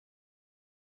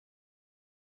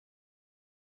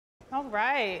All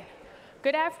right.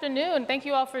 Good afternoon. Thank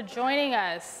you all for joining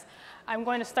us. I'm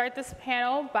going to start this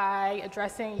panel by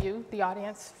addressing you, the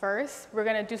audience, first. We're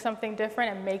going to do something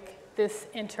different and make this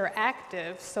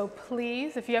interactive. So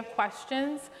please, if you have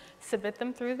questions, submit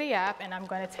them through the app, and I'm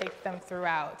going to take them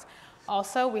throughout.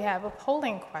 Also, we have a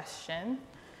polling question.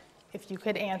 If you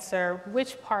could answer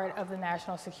which part of the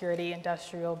national security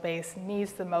industrial base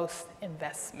needs the most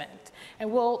investment.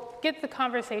 And we'll get the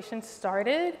conversation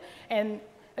started and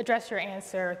address your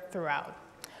answer throughout.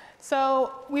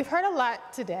 So we've heard a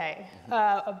lot today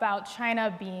about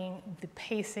China being the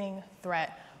pacing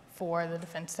threat for the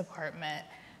Defense Department.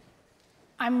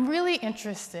 I'm really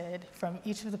interested from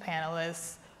each of the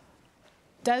panelists,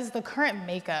 does the current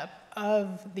makeup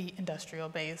of the industrial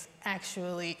base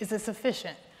actually, is it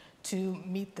sufficient to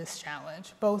meet this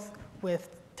challenge, both with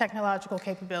technological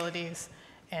capabilities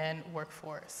and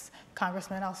workforce?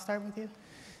 Congressman, I'll start with you.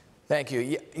 Thank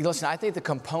you. Listen, I think the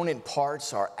component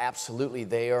parts are absolutely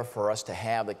there for us to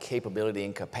have the capability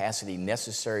and capacity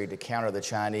necessary to counter the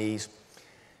Chinese.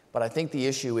 But I think the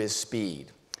issue is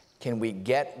speed. Can we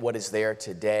get what is there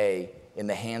today in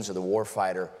the hands of the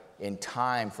warfighter in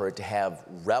time for it to have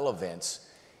relevance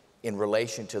in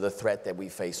relation to the threat that we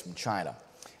face from China?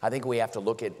 I think we have to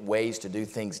look at ways to do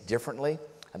things differently.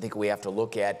 I think we have to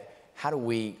look at how do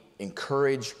we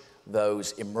encourage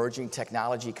those emerging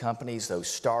technology companies, those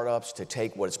startups, to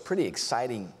take what is pretty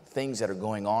exciting things that are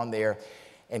going on there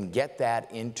and get that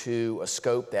into a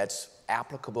scope that's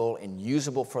applicable and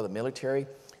usable for the military,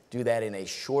 do that in a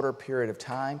shorter period of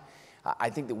time. I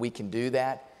think that we can do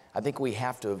that. I think we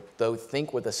have to, though,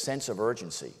 think with a sense of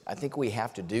urgency. I think we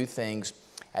have to do things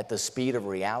at the speed of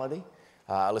reality.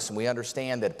 Listen, we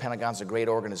understand that Pentagon's a great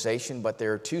organization, but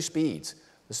there are two speeds,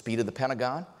 the speed of the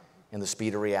Pentagon and the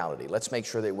speed of reality. Let's make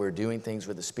sure that we're doing things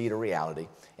with the speed of reality.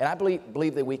 And I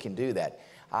believe that we can do that.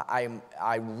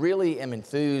 I really am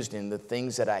enthused in the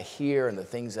things that I hear and the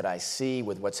things that I see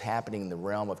with what's happening in the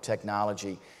realm of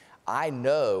technology. I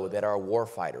know that our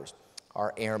warfighters,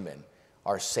 our airmen,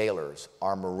 our sailors,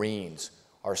 our Marines,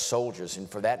 our soldiers, and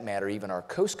for that matter, even our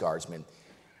Coast Guardsmen,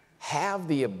 have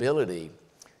the ability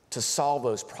to solve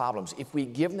those problems if we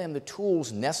give them the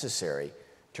tools necessary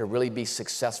to really be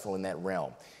successful in that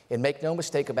realm. And make no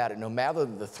mistake about it, no matter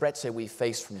the threats that we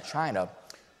face from China,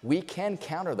 we can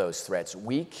counter those threats.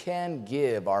 We can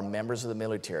give our members of the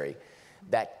military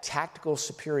that tactical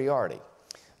superiority,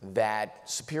 that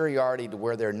superiority to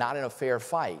where they're not in a fair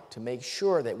fight, to make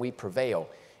sure that we prevail.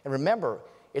 And remember,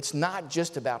 it's not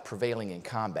just about prevailing in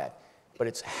combat, but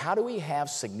it's how do we have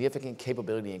significant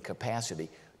capability and capacity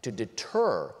to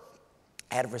deter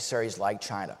adversaries like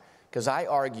China. Because I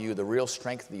argue the real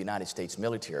strength of the United States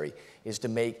military is to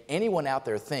make anyone out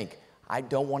there think, I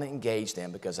don't want to engage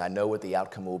them because I know what the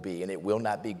outcome will be, and it will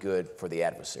not be good for the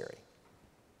adversary.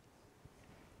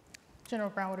 General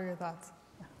Brown, what are your thoughts?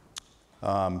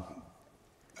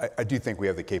 I do think we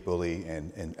have the capability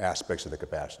and aspects of the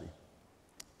capacity.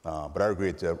 But I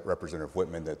agree with Representative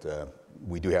Whitman that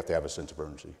we do have to have a sense of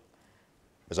urgency.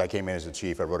 As I came in as the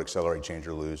chief, I wrote Accelerate, Change,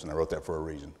 or Lose, and I wrote that for a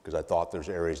reason, because I thought there's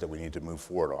areas that we need to move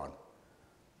forward on.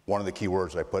 One of the key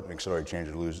words I put in Accelerate, Change,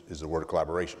 or Lose is the word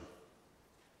collaboration,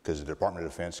 because the Department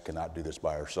of Defense cannot do this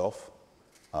by ourselves.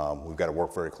 We've got to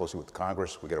work very closely with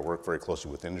Congress. We've got to work very closely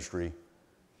with industry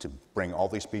to bring all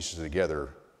these pieces together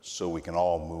so we can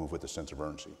all move with a sense of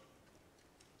urgency.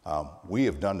 We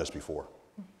have done this before.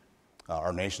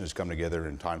 Our nation has come together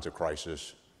in times of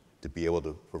crisis to be able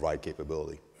to provide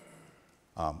capability.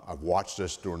 I've watched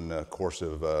this during the course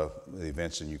of the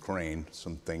events in Ukraine,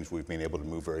 some things we've been able to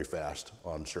move very fast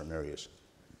on certain areas.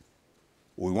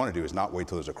 What we want to do is not wait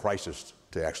till there's a crisis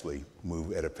to actually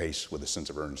move at a pace with a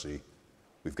sense of urgency.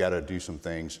 We've got to do some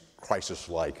things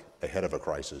crisis-like ahead of a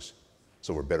crisis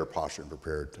so we're better postured and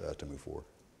prepared to move forward.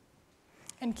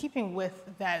 And keeping with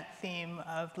that theme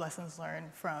of lessons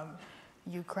learned from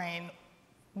Ukraine,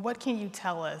 what can you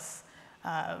tell us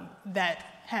that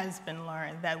has been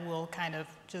learned that will kind of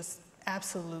just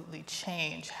absolutely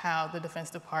change how the Defense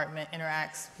Department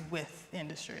interacts with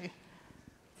industry?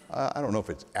 I don't know if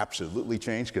it's absolutely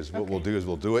changed, because what we'll do is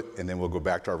we'll do it, and then we'll go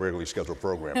back to our regularly scheduled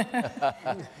program.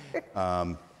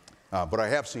 But I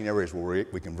have seen areas where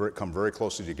we can come very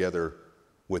closely together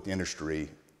with the industry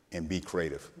and be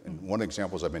creative. And one of the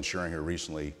examples I've been sharing here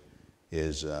recently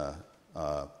is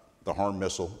the HARM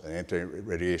missile, an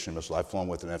anti-radiation missile I've flown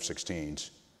with in F-16s.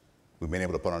 We've been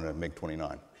able to put on a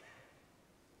MiG-29.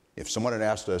 If someone had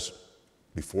asked us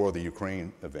before the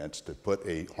Ukraine events to put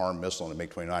a HARM missile on a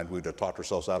MiG-29, we would have talked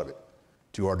ourselves out of it.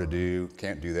 Too hard to do,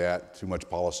 can't do that, too much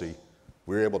policy.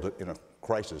 We were able to, in a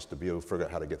crisis, to be able to figure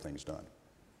out how to get things done.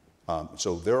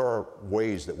 So there are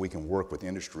ways that we can work with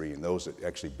industry and those that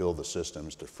actually build the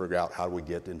systems to figure out how do we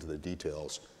get into the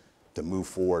details to move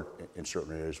forward in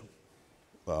certain areas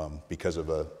because of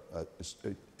a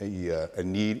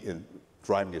need in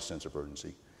driving a sense of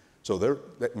urgency. So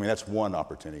that's one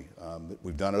opportunity.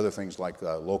 We've done other things like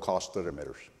low-cost threat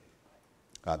emitters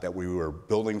that we were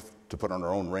building to put on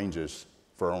our own ranges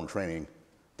for our own training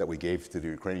that we gave to the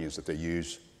Ukrainians that they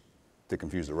use to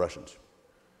confuse the Russians.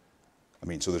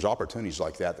 So there's opportunities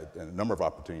like that, and a number of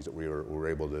opportunities that we were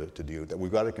able to do that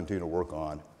we've got to continue to work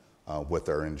on with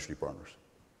our industry partners.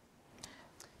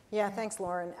 Yeah, thanks,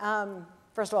 Lauren.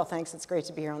 First of all, thanks. It's great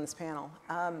to be here on this panel.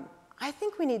 I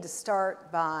think we need to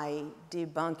start by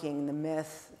debunking the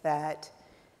myth that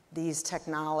these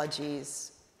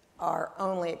technologies are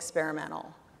only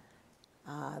experimental,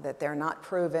 that they're not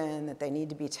proven, that they need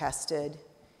to be tested.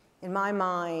 In my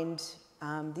mind,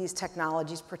 these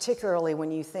technologies, particularly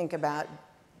when you think about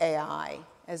AI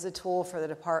as a tool for the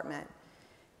department,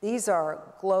 these are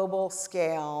global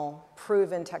scale,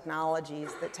 proven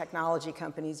technologies that technology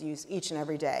companies use each and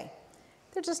every day.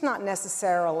 They're just not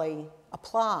necessarily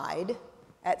applied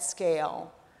at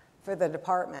scale for the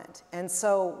department. And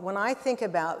so when I think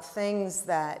about things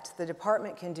that the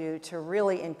department can do to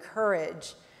really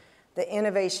encourage the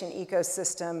innovation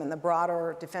ecosystem and the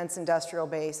broader defense industrial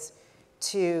base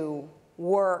to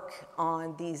work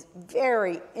on these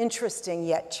very interesting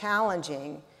yet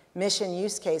challenging mission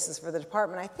use cases for the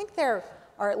department, I think there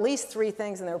are at least 3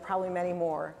 things, and there are probably many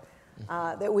more,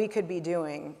 that we could be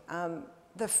doing.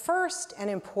 The first, and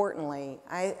importantly,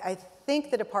 I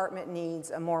think the department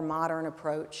needs a more modern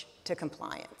approach to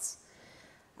compliance.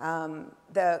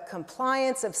 The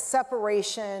compliance of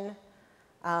separation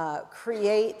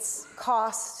creates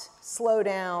cost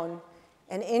slowdown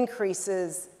and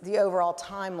increases the overall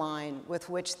timeline with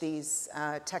which these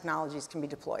technologies can be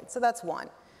deployed. So that's one.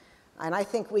 And I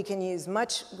think we can use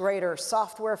much greater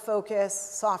software focus,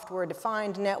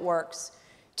 software-defined networks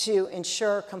to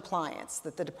ensure compliance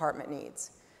that the department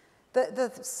needs.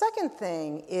 The second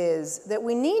thing is that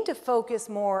we need to focus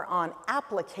more on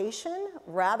application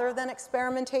rather than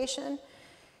experimentation.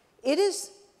 It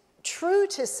is true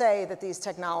to say that these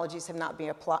technologies have not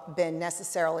been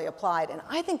necessarily applied, and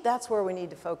I think that's where we need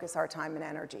to focus our time and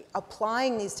energy,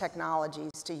 applying these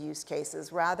technologies to use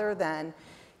cases rather than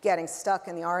getting stuck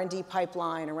in the R&D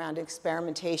pipeline around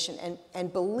experimentation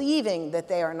and believing that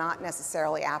they are not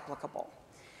necessarily applicable.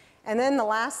 And then the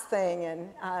last thing,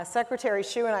 and Secretary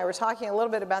Hsu and I were talking a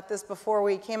little bit about this before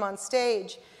we came on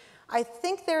stage, I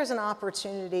think there's an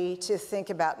opportunity to think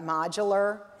about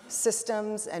modular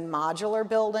systems and modular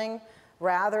building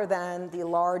rather than the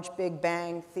large Big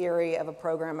Bang theory of a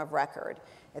program of record.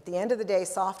 At the end of the day,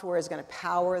 software is going to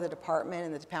power the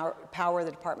department and power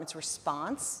the department's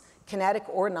response, kinetic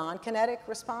or non-kinetic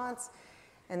response.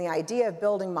 And the idea of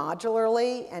building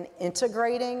modularly and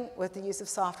integrating with the use of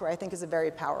software, I think, is a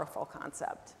very powerful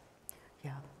concept.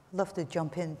 Yeah, I'd love to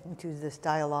jump into this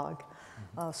dialogue.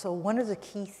 So one of the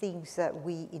key things that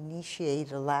we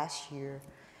initiated last year,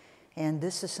 and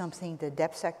this is something the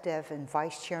DepSecDev and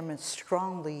Vice Chairman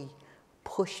strongly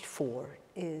pushed for,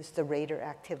 is the RADAR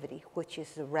activity, which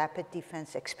is the Rapid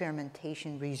Defense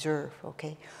Experimentation Reserve,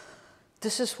 okay?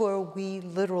 This is where we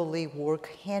literally work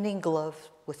hand in glove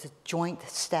with the joint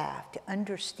staff to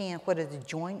understand what is the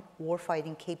joint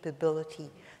warfighting capability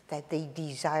that they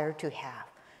desire to have.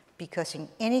 Because in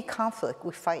any conflict,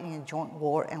 we fight in a joint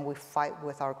war and we fight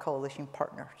with our coalition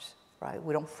partners, right?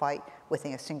 We don't fight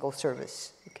within a single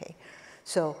service, okay?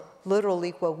 So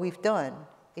literally what we've done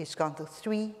is gone through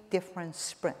 3 different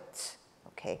sprints,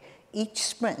 okay? Each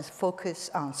sprint is focused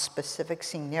on specific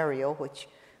scenario, which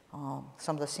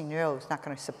some of the scenarios not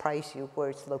going to surprise you where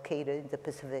it's located in the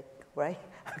Pacific, right?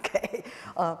 Okay.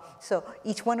 So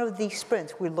each one of these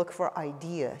sprints, we look for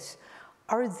ideas.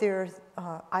 Are there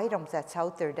items that's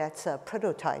out there that's a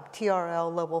prototype,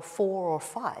 TRL level 4 or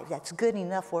 5, that's good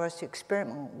enough for us to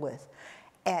experiment with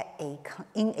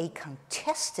in a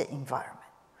contested environment?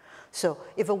 So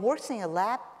if it works in a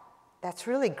lab, that's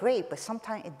really great, but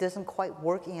sometimes it doesn't quite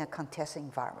work in a contested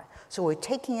environment. So we're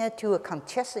taking it to a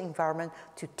contested environment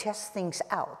to test things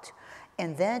out.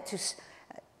 And then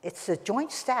it's a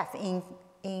joint staff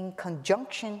in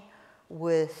conjunction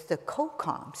with the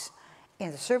COCOMs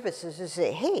and the services to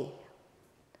say, hey,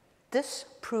 this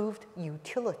proved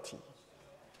utility.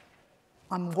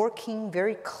 I'm working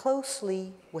very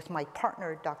closely with my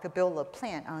partner, Dr. Bill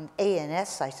LaPlante, on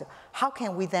A&S side. So how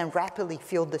can we then rapidly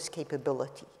field this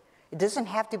capability? It doesn't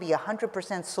have to be a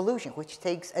 100% solution, which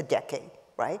takes a decade,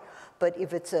 right? But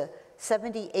if it's a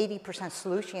 70, 80%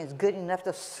 solution, it's good enough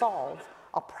to solve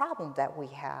a problem that we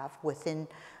have within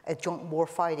a joint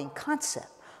warfighting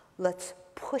concept. Let's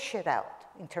push it out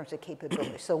in terms of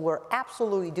capability. So we're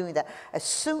absolutely doing that as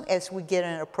soon as we get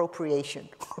an appropriation,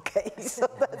 okay? So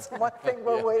that's one thing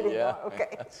we're waiting on,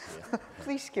 okay?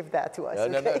 Please give that to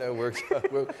us,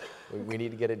 No, we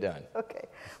need to get it done. Okay,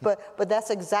 but that's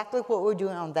exactly what we're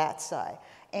doing on that side.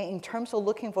 And in terms of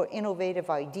looking for innovative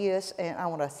ideas, and I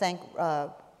want to thank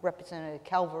Representative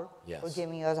Calver for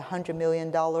giving us $100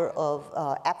 million of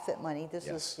APFIT money. This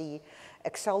is the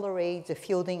accelerate the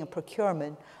fielding and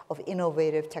procurement of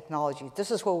innovative technology. This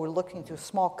is where we're looking to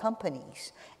small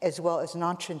companies as well as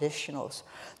non-traditionals.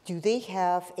 Do they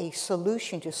have a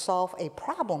solution to solve a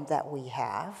problem that we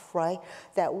have, right?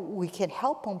 That we can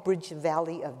help them bridge the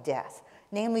valley of death.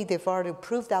 Namely, they've already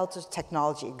proved out this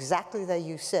technology, exactly that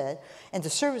you said, and the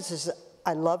services,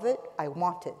 I love it, I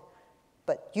want it.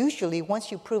 But usually,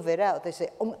 once you prove it out, they say,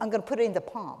 oh, I'm going to put it in the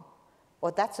palm.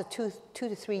 Well, that's a two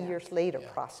to 3 years later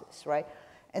process, right?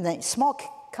 And then small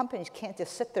companies can't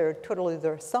just sit there twiddling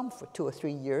their thumb for 2 or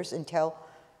 3 years until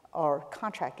our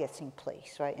contract gets in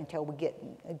place, right? Until we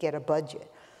get a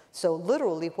budget. So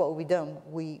literally, what we've done,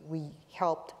 we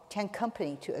helped 10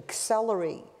 companies to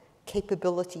accelerate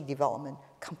capability development,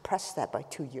 compress that by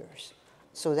 2 years.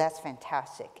 So that's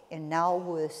fantastic. And now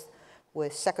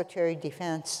with Secretary of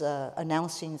Defense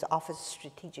announcing the Office of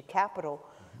Strategic Capital,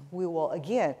 we will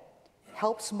again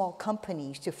help small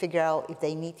companies to figure out if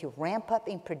they need to ramp up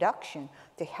in production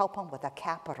to help them with the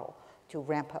capital to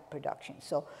ramp up production.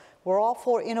 So we're all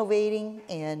for innovating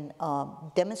and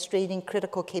demonstrating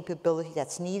critical capability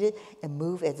that's needed and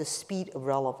move at the speed of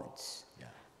relevance.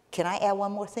 Can I add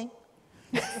one more thing?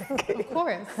 Of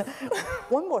course.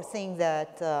 One more thing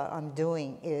that I'm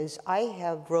doing is I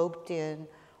have roped in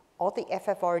all the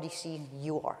FFRDC and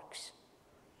UARCs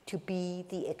to be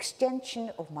the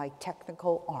extension of my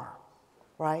technical arm,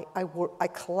 right? I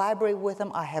collaborate with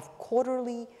them. I have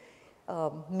quarterly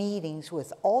meetings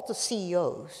with all the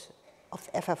CEOs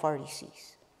of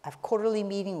FFRDCs. I have quarterly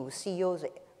meetings with CEOs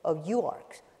of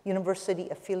UARCs, University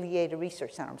Affiliated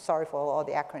Research Center. I'm sorry for all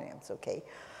the acronyms, okay?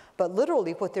 But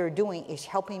literally what they're doing is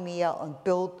helping me out and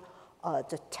build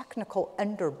the technical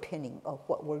underpinning of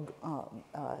what we're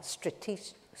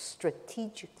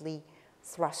strategically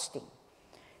thrusting.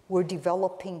 We're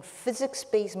developing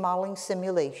physics-based modeling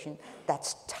simulation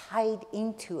that's tied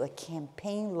into a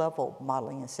campaign-level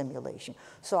modeling and simulation.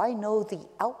 So I know the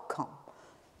outcome.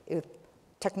 If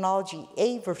technology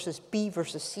A versus B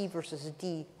versus C versus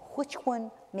D, which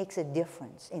one makes a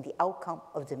difference in the outcome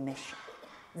of the mission?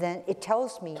 Then it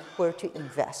tells me where to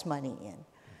invest money in.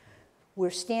 We're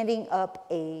standing up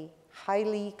a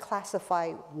highly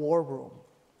classified war room.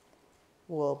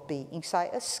 We'll be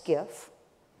inside a skiff,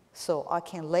 so I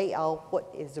can lay out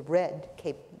what is the red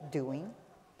cape doing,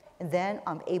 and then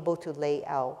I'm able to lay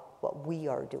out what we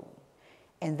are doing,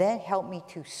 and then help me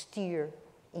to steer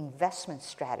investment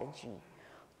strategy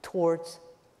towards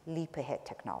leap ahead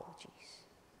technologies.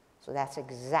 So that's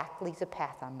exactly the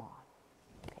path I'm on.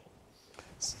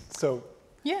 So,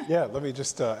 let me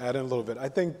just add in a little bit. I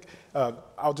think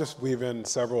I'll just weave in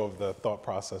several of the thought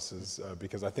processes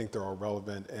because I think they're all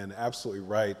relevant and absolutely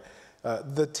right.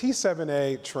 The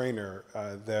T-7A trainer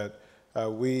that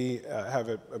we have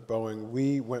at Boeing,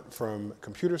 we went from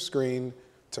computer screen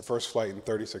to first flight in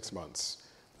 36 months.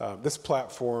 This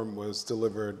platform was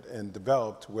delivered and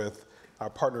developed with our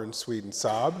partner in Sweden,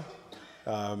 Saab.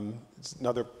 It's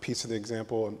another piece of the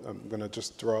example. I'm going to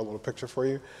just draw a little picture for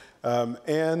you.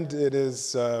 And it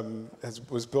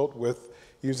was built with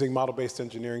using model-based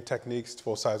engineering techniques,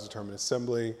 full-size determinate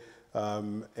assembly,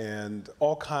 and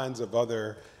all kinds of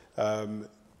other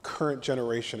current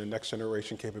generation and next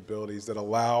generation capabilities that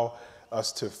allow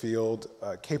us to field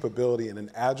capability in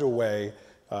an agile way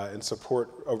and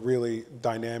support a really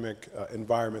dynamic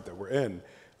environment that we're in.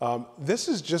 This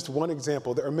is just one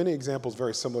example. There are many examples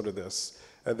very similar to this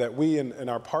that we and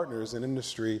our partners in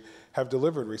industry have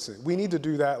delivered recently. We need to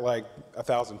do that like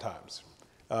 1,000 times.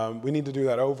 We need to do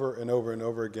that over and over and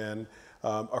over again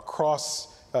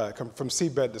across, from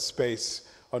seabed to space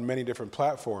on many different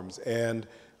platforms. And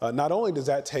not only does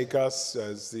that take us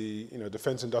as the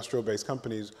defense industrial-based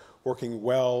companies working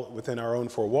well within our own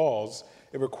four walls,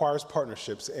 it requires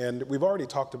partnerships. And we've already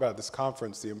talked about at this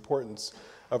conference the importance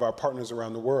of our partners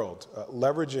around the world,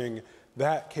 leveraging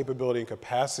that capability and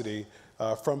capacity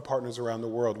from partners around the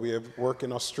world. We have work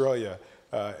in Australia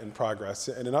in progress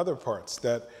and in other parts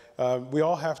that we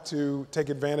all have to take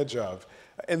advantage of.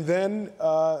 And then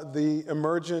the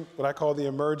emergent, what I call the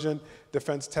emergent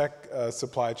defense tech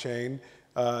supply chain,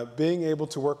 being able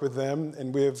to work with them,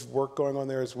 and we have work going on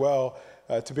there as well,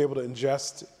 to be able to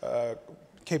ingest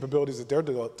capabilities that they're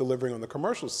delivering on the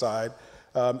commercial side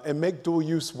and make dual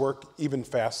use work even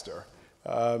faster.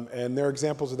 And there are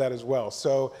examples of that as well.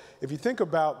 So if you think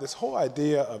about this whole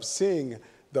idea of seeing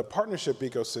the partnership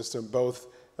ecosystem, both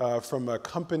from a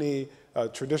company,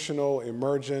 traditional,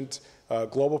 emergent,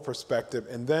 global perspective,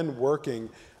 and then working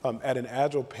at an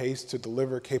agile pace to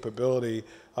deliver capability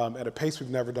at a pace we've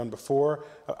never done before,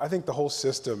 I think the whole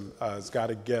system has got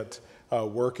to get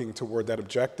working toward that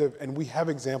objective. And we have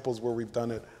examples where we've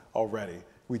done it already.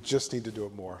 We just need to do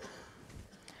it more.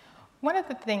 One of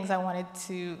the things I wanted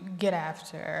to get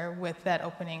after with that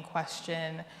opening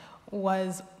question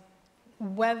was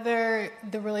whether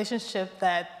the relationship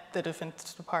that the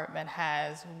Defense Department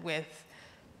has with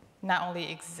not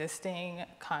only existing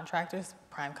contractors,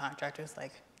 prime contractors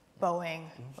like Boeing,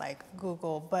 like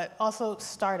Google, but also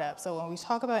startups. So when we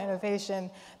talk about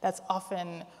innovation, that's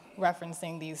often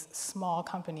referencing these small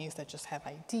companies that just have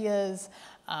ideas.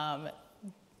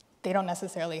 They don't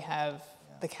necessarily have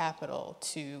the capital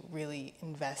to really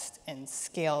invest and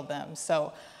scale them.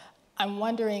 So I'm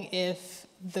wondering if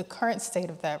the current state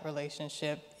of that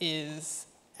relationship is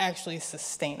actually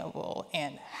sustainable,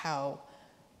 and how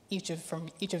from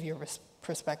each of your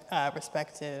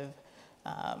respective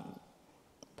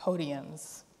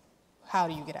podiums, how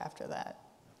do you get after that?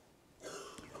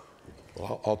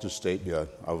 Well, I'll just state,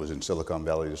 I was in Silicon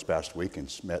Valley this past week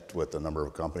and met with a number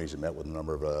of companies and met with a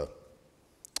number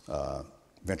of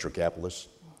venture capitalists.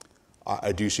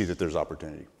 I do see that there's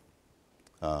opportunity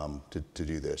to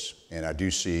do this. And I do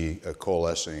see a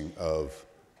coalescing of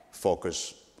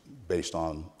focus based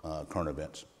on current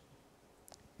events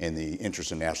and the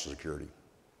interest in national security.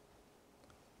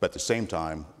 But at the same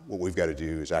time, what we've got to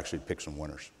do is actually pick some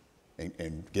winners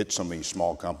and get some of these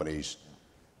small companies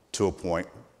to a point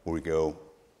where we go,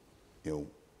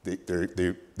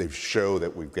 they show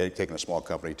that we've taken a small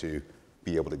company to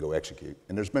be able to go execute.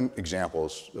 And there's been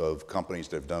examples of companies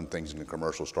that have done things in the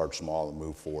commercial, start small and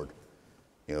move forward,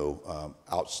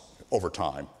 out over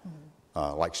time,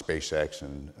 like SpaceX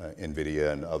and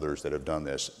NVIDIA and others that have done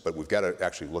this. But we've got to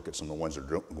actually look at some of the ones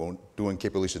that are doing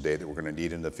capabilities today that we're going to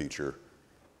need in the future,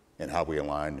 and how we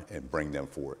align and bring them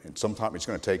forward. And sometimes it's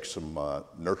going to take some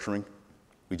nurturing.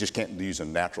 We just can't use a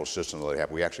natural system that they have.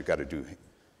 We actually got to do,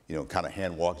 kind of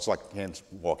hand walk. It's like hand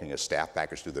walking a staff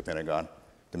package through the Pentagon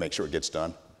to make sure it gets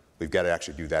done. We've got to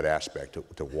actually do that aspect,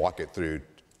 to walk it through.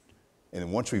 And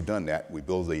then once we've done that, we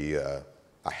build a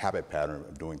habit pattern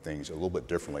of doing things a little bit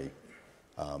differently,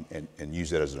 and use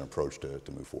that as an approach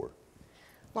to move forward.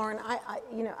 Lauren,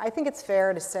 I think it's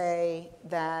fair to say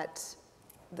that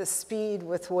the speed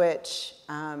with which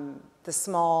the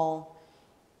small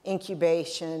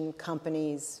incubation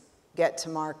companies get to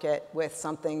market with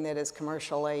something that is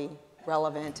commercially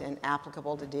relevant and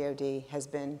applicable to DoD has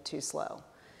been too slow.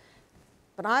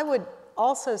 But I would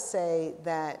also say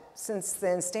that since the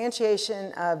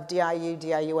instantiation of DIU,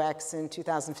 DIUX in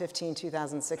 2015,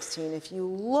 2016, if you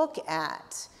look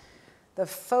at the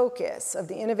focus of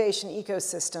the innovation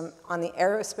ecosystem on the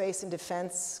aerospace and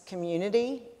defense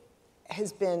community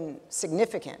has been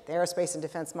significant, the aerospace and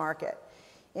defense market.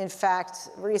 In fact,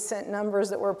 recent numbers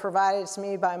that were provided to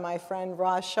me by my friend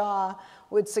Raj Shah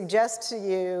would suggest to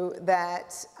you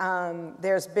that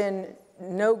there's been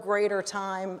no greater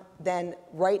time than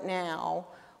right now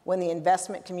when the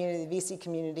investment community, the VC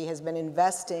community, has been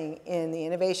investing in the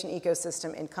innovation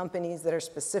ecosystem in companies that are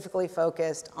specifically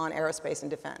focused on aerospace and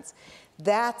defense.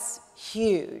 That's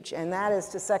huge, and that is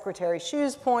to Secretary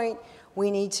Hsu's point, we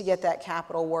need to get that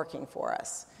capital working for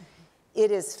us.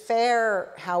 It is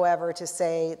fair, however, to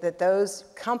say that those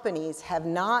companies have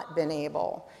not been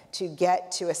able to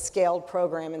get to a scaled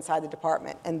program inside the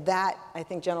department. And that, I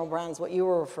think, General Brown, is what you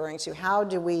were referring to. How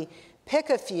do we pick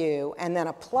a few and then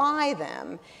apply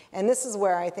them? And this is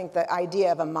where I think the idea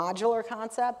of a modular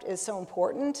concept is so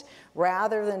important,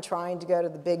 rather than trying to go to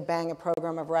the big bang, a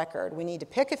program of record. We need to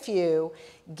pick a few,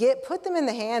 put them in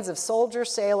the hands of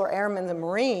soldiers, sailor, airmen, and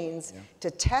Marines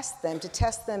to test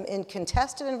them in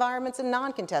contested environments and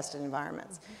non-contested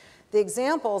environments. The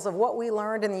examples of what we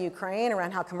learned in the Ukraine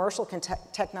around how commercial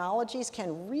technologies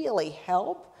can really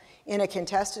help in a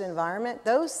contested environment,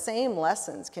 those same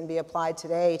lessons can be applied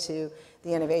today to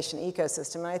the innovation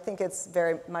ecosystem. And I think it's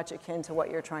very much akin to what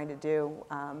you're trying to do,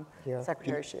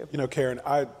 Secretary Hsu. Karen,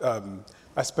 I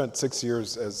spent 6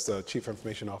 years as the Chief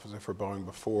Information Officer for Boeing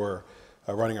before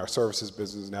running our services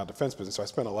business, now defense business. So I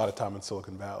spent a lot of time in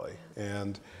Silicon Valley.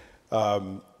 And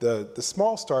the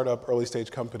small startup, early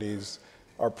stage companies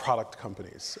are product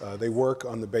companies. They work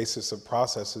on the basis of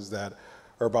processes that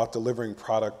are about delivering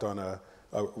product on a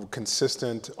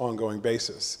consistent, ongoing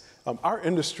basis. Our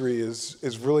industry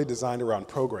is really designed around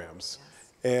programs.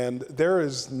 And there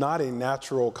is not a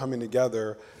natural coming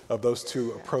together of those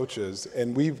two approaches,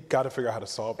 and we've got to figure out how to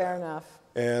solve that. Fair enough.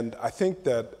 And I think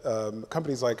that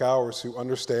companies like ours who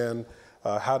understand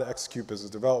how to execute business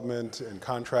development and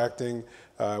contracting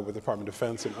with the Department of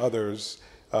Defense and others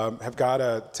have got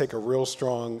to take a real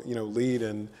strong, lead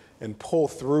and pull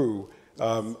through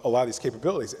a lot of these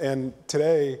capabilities. And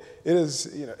today, it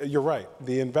is, you're right,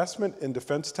 the investment in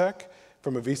defense tech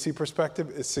from a VC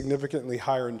perspective is significantly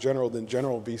higher in general than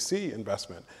general VC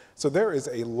investment. So there is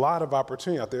a lot of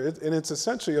opportunity out there, and it's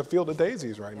essentially a field of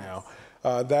daisies right now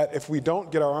that if we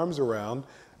don't get our arms around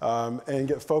and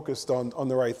get focused on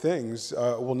the right things,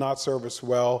 will not serve us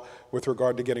well with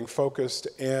regard to getting focused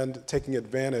and taking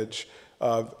advantage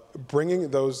of bringing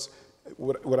those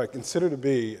what I consider to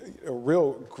be a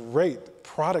real great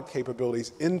product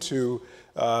capabilities into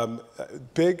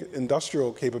big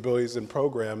industrial capabilities and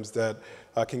programs that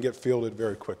can get fielded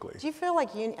very quickly. Do you feel like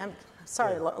I'm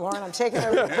sorry, Lauren, I'm taking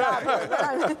over the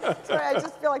job. Sorry, I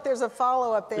just feel like there's a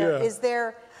follow-up there. Yeah. Is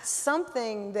there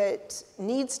something that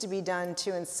needs to be done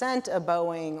to incent a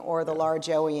Boeing or the large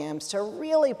OEMs to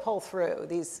really pull through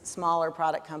these smaller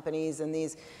product companies and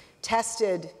these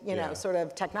tested, sort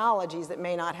of technologies that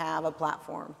may not have a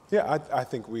platform? Yeah, I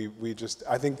think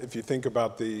I think if you think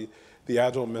about the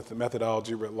Agile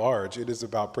methodology writ large, it is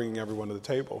about bringing everyone to the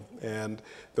table. And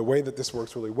the way that this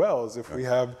works really well is if we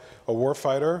have a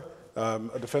warfighter,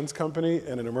 a defense company,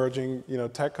 and an emerging,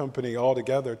 tech company all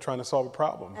together trying to solve a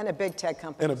problem. And a big tech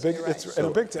company. And a big,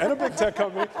 and a big tech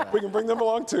company. We can bring them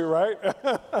along too, right?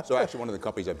 So actually, one of the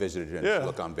companies I visited in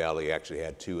Silicon Valley actually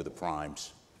had two of the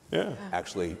primes. Yeah.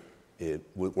 Actually,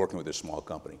 working with this small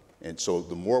company. And so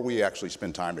the more we actually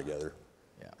spend time together,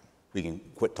 we can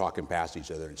quit talking past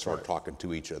each other and start talking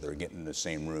to each other and get in the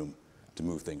same room to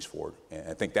move things forward. And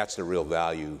I think that's the real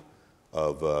value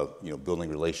of building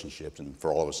relationships. And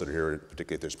for all of us that are here,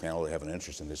 particularly at this panel, that have an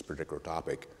interest in this particular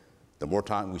topic, the more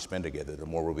time we spend together, the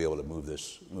more we'll be able to move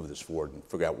this forward and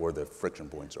figure out where the friction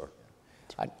points are.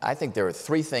 I think there are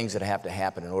three things that have to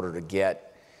happen in order to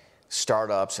get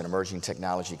startups and emerging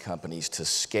technology companies to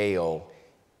scale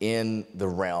in the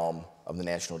realm of the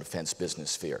national defense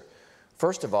business sphere.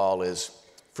 First of all is,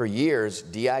 for years,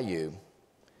 DIU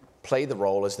played the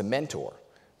role as the mentor.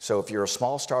 So if you're a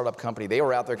small startup company, they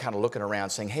were out there kind of looking around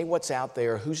saying, hey, what's out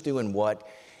there? Who's doing what?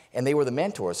 And they were the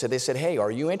mentor. So they said, hey, are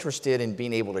you interested in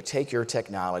being able to take your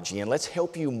technology and let's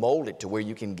help you mold it to where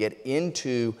you can get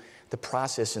into the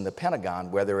process in the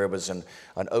Pentagon, whether it was an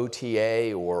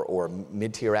OTA or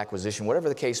mid-tier acquisition, whatever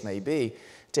the case may be,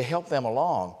 to help them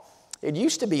along. It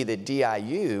used to be that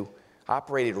DIU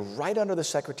operated right under the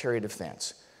Secretary of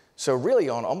Defense. So really,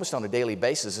 almost on a daily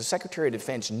basis, the Secretary of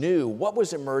Defense knew what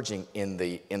was emerging in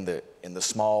the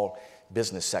small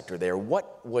business sector there.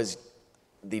 What was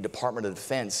the Department of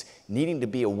Defense needing to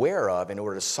be aware of in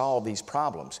order to solve these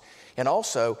problems? And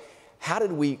also, how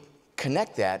did we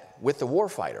connect that with the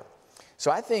warfighter? So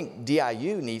I think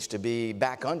DIU needs to be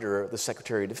back under the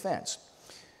Secretary of Defense.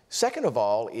 Second of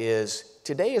all is,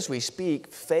 today as we speak,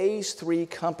 Phase 3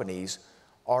 companies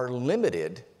are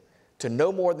limited to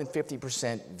no more than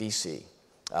 50% VC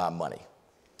money.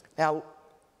 Now,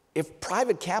 if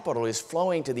private capital is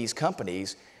flowing to these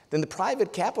companies, then the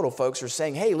private capital folks are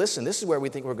saying, hey, listen, this is where we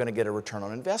think we're going to get a return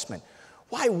on investment.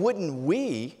 Why wouldn't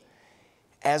we,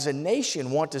 as a nation,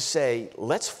 want to say,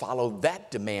 let's follow that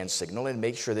demand signal and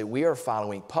make sure that we are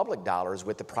following public dollars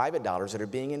with the private dollars that are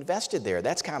being invested there?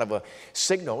 That's kind of a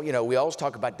signal. We always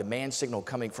talk about demand signal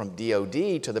coming from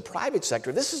DOD to the private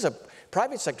sector. This is a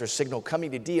private sector signal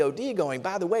coming to DOD going,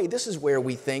 by the way, this is where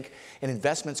we think an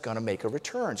investment's going to make a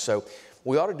return. So what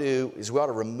we ought to do is we ought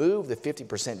to remove the 50%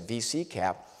 VC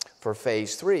cap for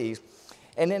Phase 3s.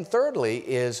 And then thirdly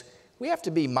is we have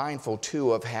to be mindful,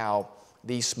 too, of how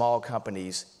these small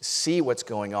companies see what's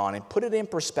going on and put it in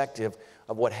perspective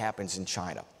of what happens in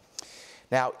China.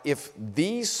 Now, if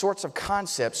these sorts of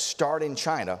concepts start in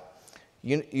China,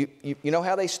 you know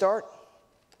how they start?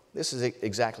 This is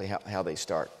exactly how they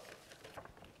start.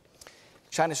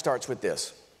 China starts with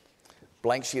this,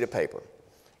 blank sheet of paper,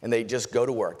 and they just go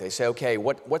to work. They say, okay,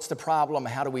 what's the problem?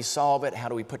 How do we solve it? How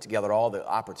do we put together all the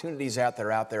opportunities out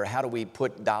there? How do we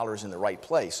put dollars in the right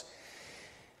place?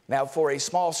 Now, for a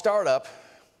small startup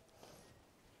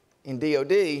in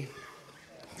DOD,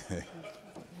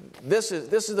 this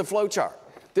is the flow chart.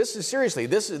 This is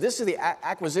the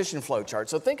acquisition flow chart.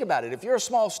 So think about it. If you're a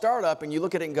small startup and you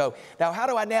look at it and go, now how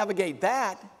do I navigate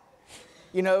that?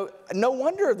 No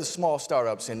wonder the small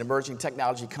startups and emerging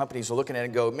technology companies are looking at it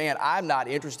and go, man, I'm not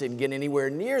interested in getting anywhere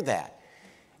near that.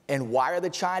 And why are the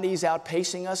Chinese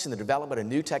outpacing us in the development of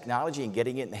new technology and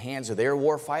getting it in the hands of their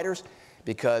war fighters?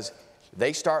 Because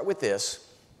they start with this,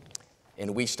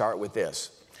 and we start with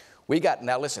this.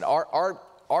 Now listen,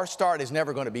 our start is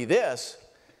never going to be this,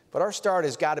 but our start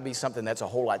has got to be something that's a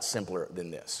whole lot simpler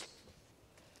than this.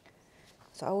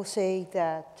 So I will say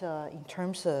that in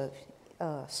terms of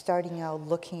starting out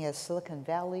looking at Silicon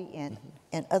Valley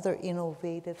and other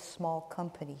innovative small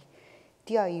company,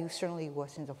 DIU certainly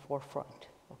was in the forefront,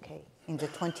 okay, in the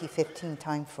 2015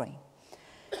 timeframe.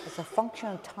 As a function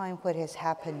of time, what has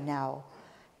happened now,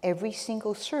 every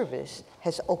single service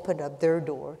has opened up their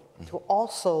door to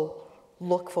also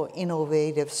look for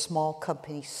innovative small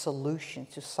company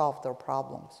solutions to solve their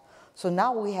problems. So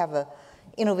now we have an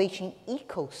innovation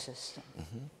ecosystem.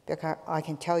 Because I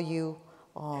can tell you,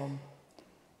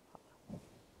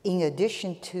 in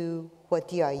addition to what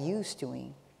DIU is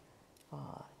doing,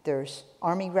 there's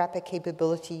Army Rapid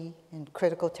Capability and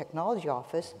Critical Technology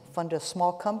Office funded a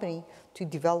small company to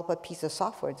develop a piece of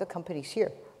software. The company's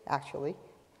here, actually.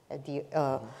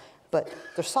 But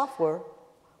the software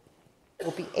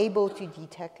will be able to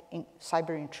detect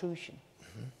cyber intrusion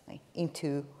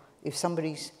into, if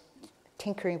somebody's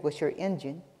tinkering with your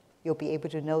engine, you'll be able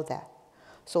to know that.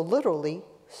 So literally,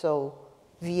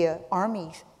 via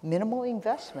Army's minimal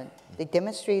investment, they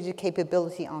demonstrated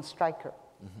capability on Stryker,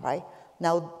 right?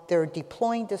 Now they're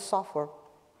deploying this software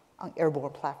on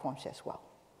airborne platforms as well.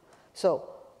 So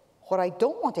what I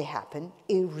don't want to happen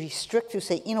is restrict to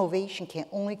say innovation can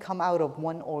only come out of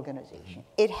one organization.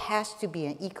 It has to be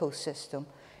an ecosystem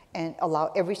and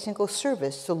allow every single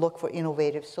service to look for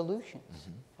innovative solutions,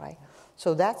 right?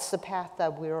 So that's the path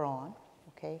that we're on,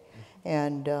 okay?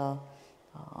 And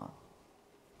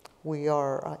we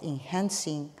are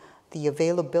enhancing the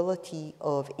availability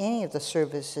of any of the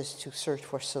services to search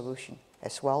for solution,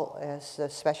 as well as the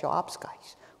special ops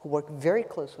guys who work very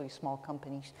closely with small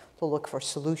companies to look for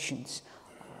solutions.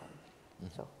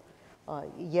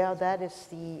 Yeah, that is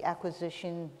the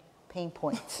acquisition pain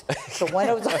points. So one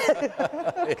of the,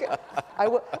 okay,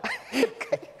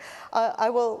 I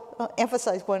will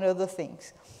emphasize one of the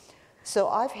things. So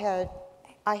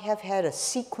I have had a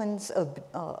sequence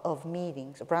of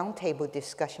meetings, a roundtable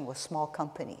discussion with small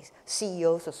companies,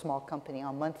 CEOs of small companies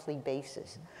on a monthly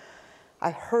basis.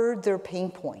 I heard their pain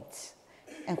points.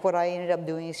 And what I ended up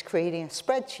doing is creating a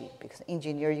spreadsheet, because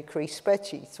engineer, you create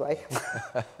spreadsheets, right?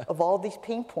 Of all these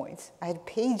pain points. I had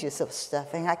pages of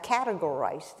stuff, and I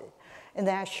categorized it. And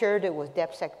then I shared it with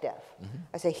DevSecDev.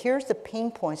 I said, here's the pain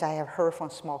points I have heard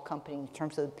from small companies in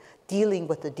terms of dealing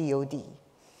with the DoD.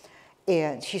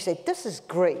 And she said, this is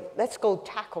great. Let's go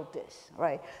tackle this,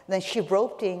 right? And then she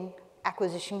roped in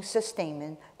acquisition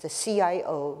sustainment, the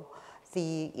CIO,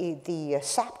 the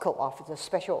SAPCO office, the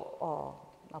Special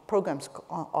Programs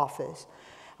Office,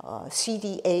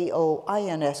 CDAO,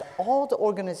 INS, all the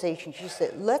organizations. She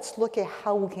said, let's look at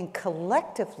how we can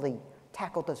collectively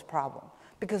tackle this problem,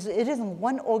 because it isn't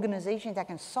one organization that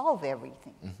can solve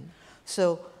everything.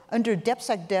 So under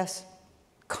DevSecDev's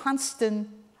constant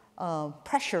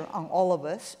pressure on all of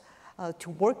us to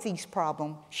work these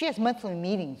problems, she has monthly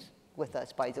meetings with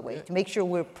us, by the way, to make sure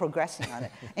we're progressing on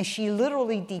it. And she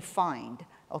literally defined,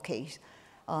 okay,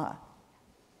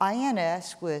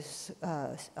 INS with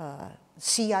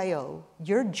CIO,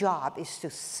 your job is to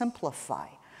simplify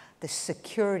the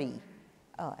security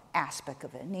aspect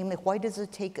of it. Namely, why does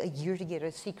it take a year to get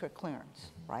a secret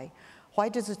clearance, right? Why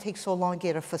does it take so long to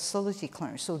get a facility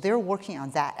clearance? So they're working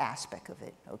on that aspect of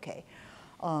it, okay?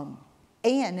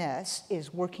 ANS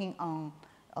is working on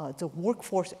the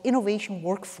workforce, innovation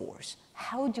workforce.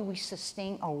 How do we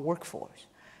sustain our workforce?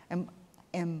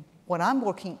 And what I'm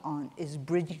working on is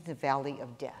bridging the valley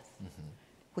of death,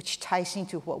 which ties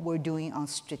into what we're doing on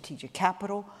strategic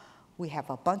capital. We have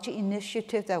a bunch of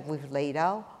initiatives that we've laid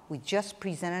out. We just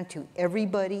presented to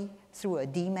everybody through a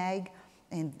DMAG,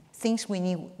 and things we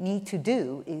need to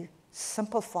do is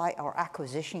simplify our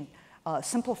acquisition,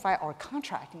 simplify our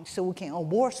contracting so we can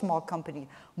award small companies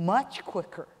much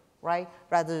quicker, right?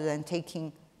 Rather than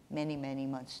taking many, many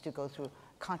months to go through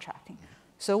contracting.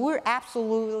 So we're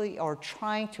absolutely are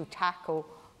trying to tackle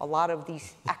a lot of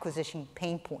these acquisition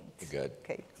pain points. Good.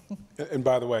 Okay. And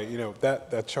by the way, you know,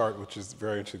 that chart, which is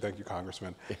very interesting, thank you,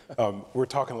 Congressman. We're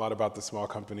talking a lot about the small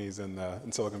companies in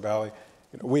Silicon Valley.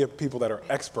 You know, we have people that are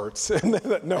experts and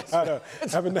that know how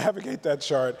to navigate that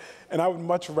chart. And I would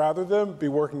much rather them be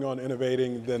working on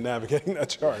innovating than navigating that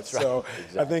chart. Right. So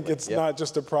exactly. I think it's not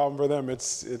just a problem for them.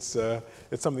 It's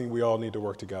something we all need to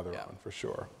work together on, for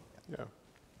sure. Yeah.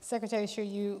 Secretary Chu,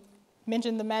 you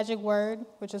mentioned the magic word,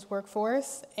 which is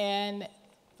workforce. And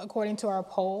according to our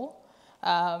poll,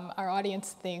 our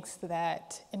audience thinks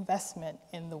that investment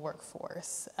in the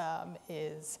workforce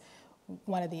is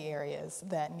one of the areas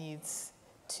that needs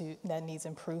that needs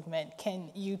improvement. Can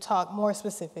you talk more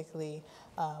specifically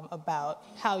about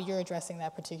how you're addressing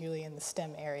that, particularly in the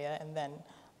STEM area, and then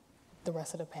the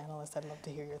rest of the panelists, I'd love to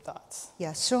hear your thoughts.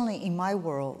 Yeah, certainly in my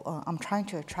world, I'm trying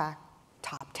to attract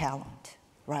top talent,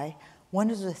 right? One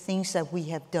of the things that we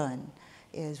have done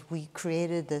is we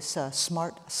created this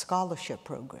Smart Scholarship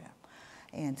Program.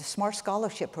 And the Smart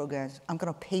Scholarship Program, I'm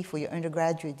gonna pay for your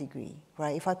undergraduate degree,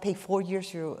 right? If I pay 4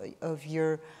 years of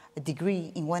your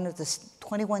degree in one of the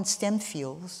 21 STEM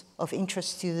fields of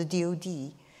interest to the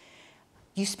DoD,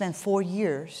 you spend 4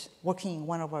 years working in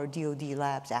one of our DoD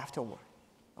labs afterward.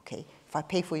 Okay, if I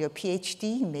pay for your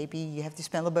PhD, maybe you have to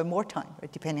spend a little bit more time,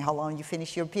 right? Depending how long you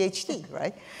finish your PhD,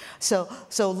 right?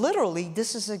 So literally,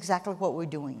 this is exactly what we're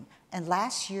doing. And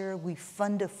last year, we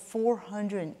funded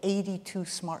 482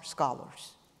 Smart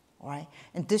Scholars, all right?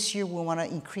 And this year, we want to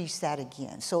increase that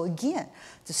again. So again,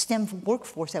 the STEM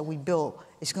workforce that we built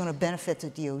is going to benefit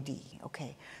the DoD,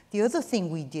 okay? The other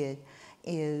thing we did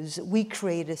is we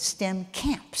created STEM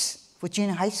camps for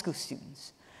junior high school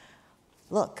students.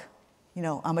 Look, you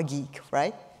know, I'm a geek,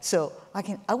 right? So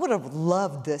I would have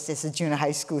loved this as a junior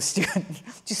high school student,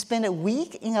 to spend a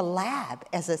week in a lab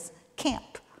as a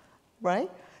camp,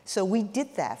 right? So we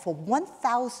did that for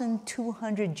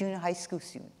 1,200 junior high school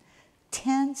students,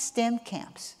 10 STEM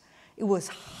camps. It was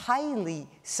highly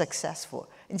successful,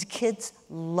 and the kids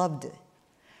loved it.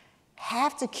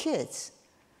 Half the kids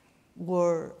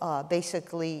were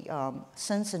basically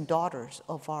sons and daughters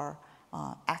of our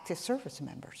active service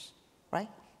members, right?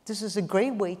 This is a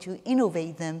great way to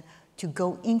innovate them to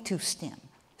go into STEM.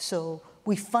 So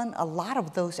we fund a lot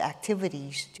of those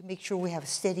activities to make sure we have a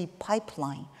steady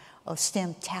pipeline of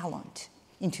STEM talent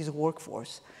into the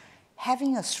workforce.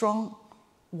 Having a strong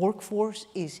workforce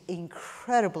is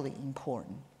incredibly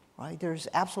important, right? There's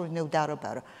absolutely no doubt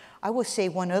about it. I would say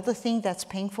one other thing that's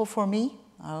painful for me,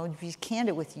 I'll be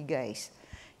candid with you guys.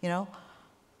 You know,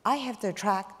 I have to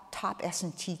attract top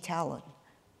S&T talent.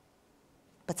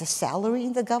 But the salary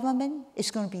in the government is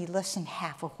going to be less than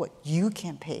half of what you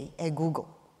can pay at Google,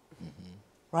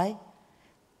 right?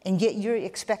 And yet you're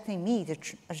expecting me to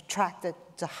attract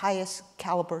the highest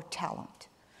caliber talent.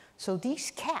 So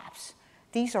these caps,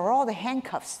 these are all the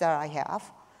handcuffs that I have.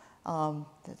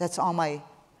 That's on my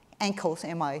ankles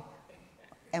and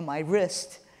my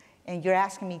wrist. And you're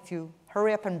asking me to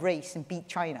hurry up and race and beat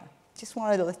China. Just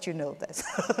wanted to let you know this,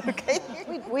 okay?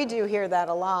 We do hear that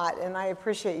a lot, and I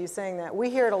appreciate you saying that. We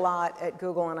hear it a lot at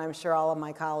Google, and I'm sure all of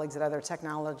my colleagues at other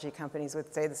technology companies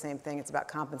would say the same thing. It's about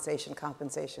compensation,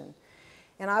 compensation.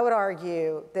 And I would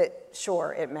argue that,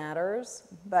 sure, it matters,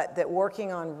 but that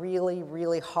working on really,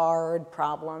 really hard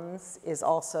problems is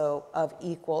also of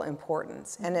equal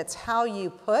importance. And it's how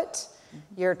you put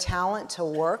your talent to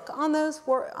work on those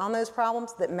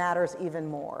problems that matters even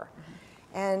more.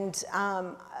 And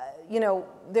you know,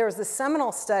 there was this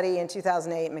seminal study in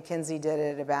 2008, McKinsey did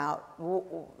it, about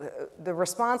the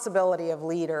responsibility of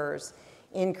leaders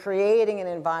in creating an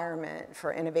environment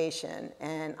for innovation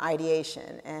and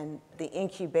ideation and the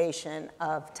incubation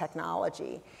of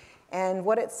technology. And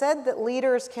what it said that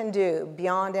leaders can do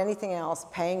beyond anything else,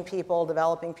 paying people,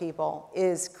 developing people,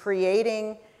 is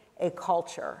creating a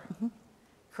culture.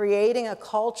 Creating a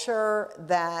culture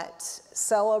that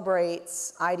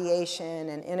celebrates ideation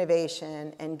and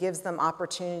innovation and gives them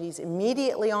opportunities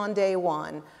immediately on day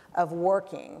one of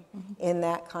working in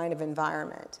that kind of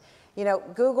environment. You know,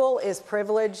 Google is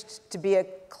privileged to be a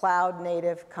cloud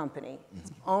native company.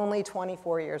 It's only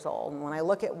 24 years old. And when I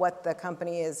look at what the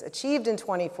company has achieved in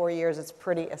 24 years, it's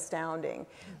pretty astounding.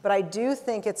 But I do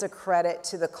think it's a credit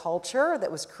to the culture that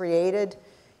was created,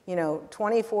 you know,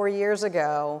 24 years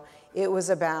ago. It was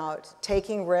about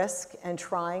taking risk and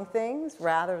trying things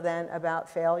rather than about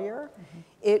failure.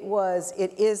 It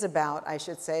is about, I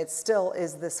should say, it still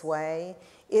is this way.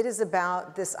 It is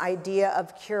about this idea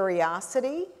of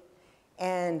curiosity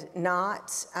and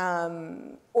not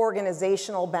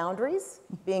organizational boundaries,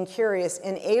 being curious,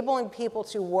 enabling people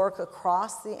to work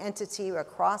across the entity,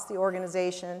 across the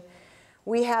organization.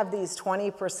 We have these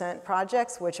 20%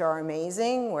 projects, which are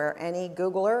amazing, where any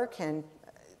Googler can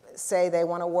say they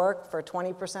want to work for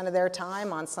 20% of their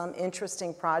time on some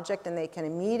interesting project, and they can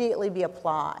immediately be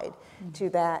applied to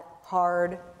that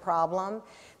hard problem.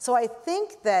 So I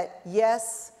think that,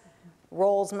 yes,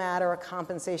 roles matter,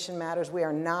 compensation matters. We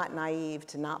are not naive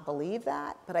to not believe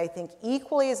that, but I think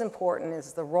equally as important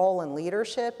is the role in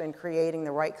leadership and creating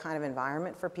the right kind of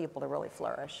environment for people to really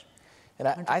flourish. And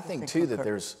I think too that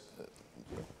there's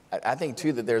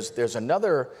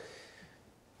another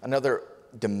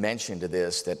dimension to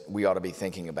this that we ought to be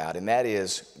thinking about, and that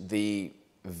is the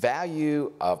value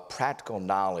of practical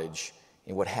knowledge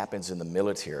in what happens in the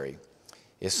military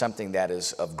is something that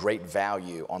is of great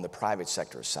value on the private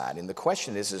sector side. And the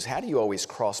question is how do you always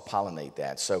cross-pollinate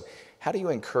that? So how do you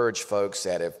encourage folks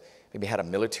that have maybe had a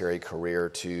military career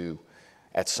to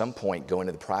at some point go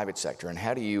into the private sector? And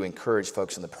how do you encourage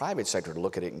folks in the private sector to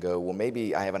look at it and go, well,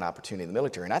 maybe I have an opportunity in the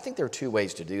military? And I think there are two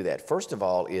ways to do that. First of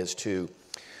all is to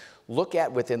look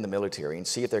at within the military and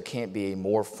see if there can't be a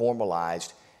more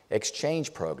formalized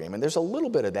exchange program. And there's a little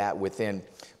bit of that within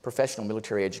professional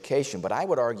military education, but I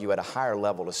would argue at a higher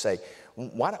level to say,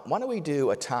 why don't we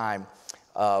do a time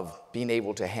of being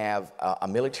able to have a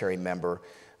military member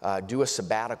do a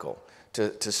sabbatical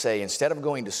to say, instead of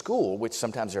going to school, which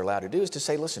sometimes they're allowed to do, is to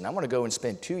say, listen, I want to go and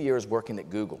spend 2 years working at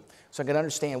Google so I can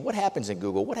understand what happens in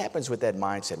Google, what happens with that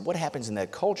mindset, what happens in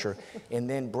that culture, and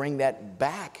then bring that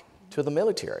back to the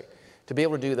military to be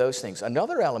able to do those things.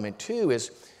 Another element, too,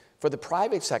 is for the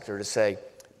private sector to say,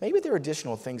 maybe there are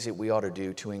additional things that we ought to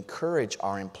do to encourage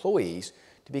our employees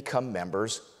to become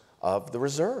members of the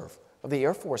reserve, of the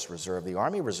Air Force Reserve, the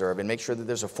Army Reserve, and make sure that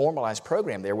there's a formalized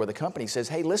program there where the company says,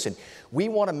 hey, listen, we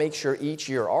want to make sure each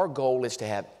year our goal is to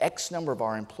have X number of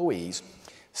our employees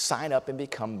sign up and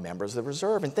become members of the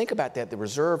reserve. And think about that. The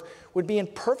reserve would be in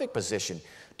perfect position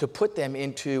to put them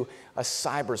into a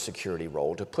cybersecurity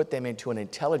role, to put them into an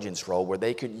intelligence role where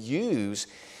they could use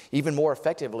even more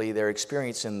effectively their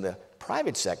experience in the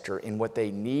private sector in what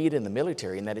they need in the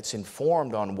military, and that it's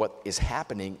informed on what is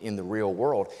happening in the real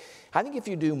world. I think if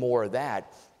you do more of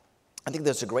that, I think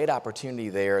there's a great opportunity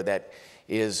there that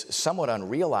is somewhat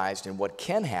unrealized in what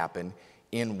can happen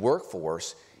in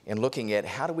workforce, in looking at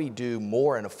how do we do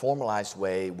more in a formalized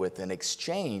way with an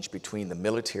exchange between the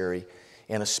military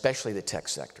and especially the tech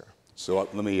sector. So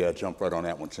let me jump right on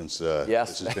that one since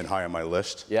this has been high on my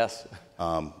list. Yes.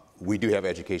 We do have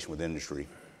education with industry,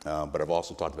 but I've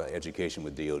also talked about education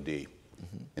with DoD.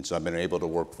 Mm-hmm. And so I've been able to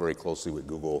work very closely with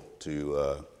Google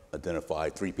to identify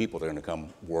 3 people that are going to come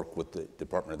work with the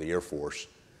Department of the Air Force.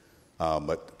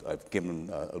 But I've given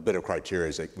them a bit of criteria.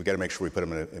 Is that we got to make sure we put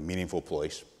them in a meaningful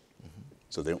place, mm-hmm.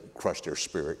 so they don't crush their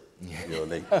spirit. You know,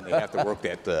 they have to work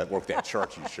that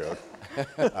chart you showed.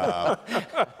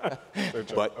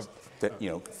 But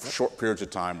short periods of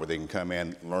time where they can come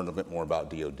in, learn a bit more about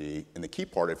DoD. And the key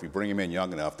part, if you bring them in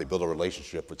young enough, they build a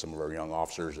relationship with some of our young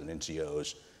officers and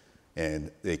NCOs, and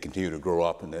they continue to grow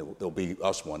up, and they'll be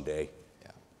us one day.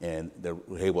 And they're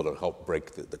able to help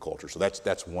break the culture. So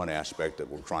that's one aspect that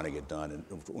we're trying to get done,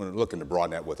 and we're looking to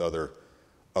broaden that with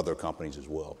other companies as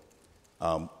well.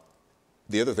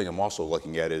 The other thing I'm also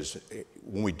looking at is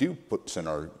when we do send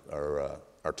our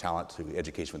talent to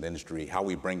education with industry, how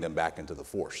we bring them back into the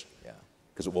force. Yeah.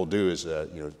 Because what we'll do is,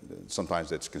 sometimes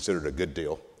that's considered a good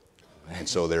deal, and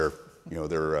so their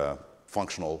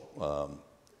functional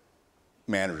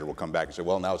manager will come back and say,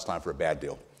 well, now it's time for a bad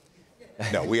deal.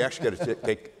 No, we actually got to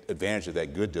take advantage of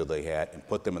that good deal they had and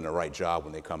put them in the right job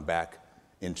when they come back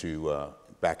into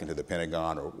the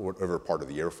Pentagon or whatever part of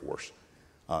the Air Force.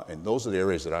 And those are the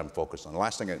areas that I'm focused on. The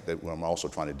last thing that I'm also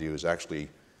trying to do is actually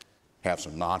have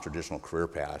some non-traditional career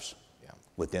paths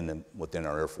within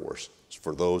our Air Force. It's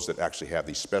for those that actually have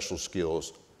these special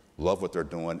skills, love what they're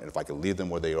doing, and if I can leave them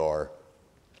where they are,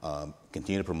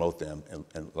 continue to promote them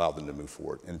and allow them to move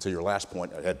forward. And to your last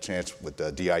point, I had a chance with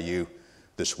DIU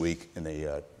this week, and they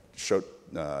shared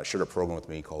a program with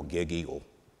me called Gig Eagle.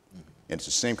 Mm-hmm. And it's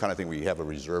the same kind of thing where you have a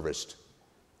reservist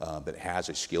that has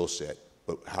a skill set,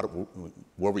 but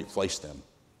where we place them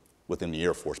within the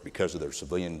Air Force because of their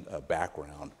civilian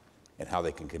background and how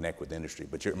they can connect with industry.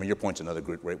 But your point's another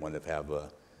great one to have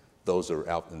those that are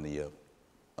out in the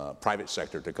private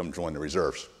sector to come join the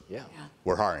reserves. Yeah.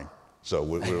 We're hiring, so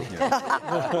we're happy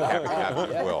to have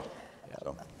them as well. Yeah.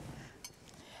 So.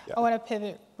 I want to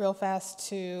pivot real fast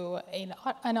to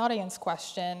an audience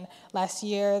question. Last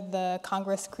year, the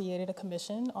Congress created a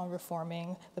commission on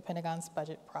reforming the Pentagon's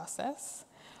budget process.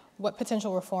 What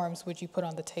potential reforms would you put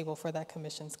on the table for that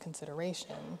commission's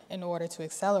consideration in order to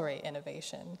accelerate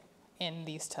innovation in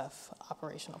these tough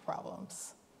operational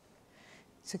problems?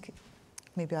 So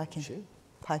maybe I can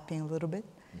pipe in a little bit.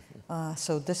 Mm-hmm.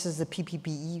 So this is the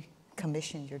PPBE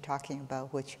commission you're talking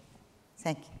about, which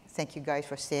Thank you guys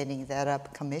for standing that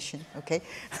up, commission, okay?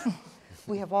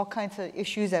 We have all kinds of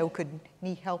issues that we could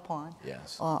need help on.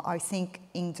 Yes. I think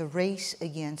in the race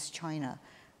against China,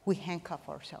 we handcuff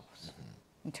ourselves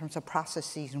in terms of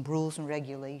processes and rules and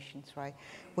regulations, right?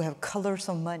 We have colors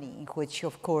of money, in which,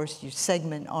 of course, you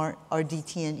segment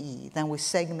RDT&E, then we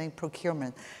segment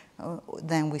procurement,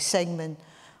 then we segment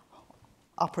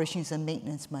operations and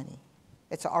maintenance money.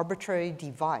 It's an arbitrary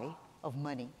divide of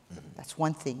money. Mm-hmm. That's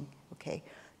one thing, okay?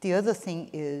 The other thing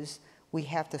is we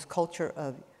have this culture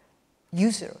of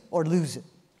use it or lose it,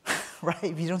 right?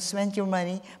 If you don't spend your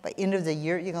money, by end of the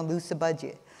year, you're going to lose the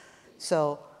budget.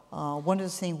 So one of the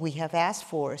things we have asked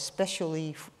for,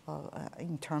 especially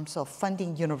in terms of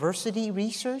funding university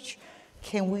research,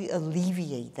 can we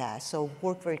alleviate that? So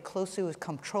work very closely with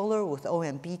comptroller, with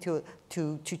OMB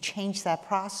to change that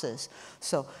process.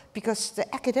 So because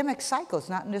the academic cycle is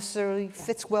not necessarily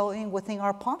fits well in within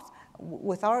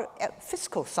our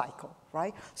fiscal cycle,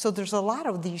 right? So there's a lot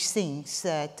of these things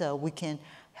that we can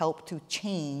help to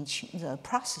change the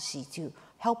processes to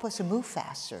help us to move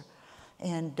faster.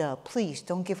 And please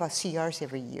don't give us CRs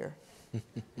every year.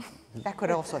 That could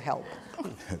also help.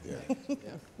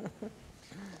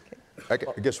 I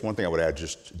guess one thing I would add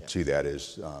just to that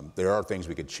is there are things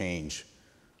we could change,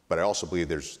 but I also believe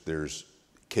there's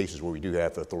cases where we do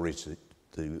have the authorities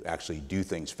to actually do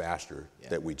things faster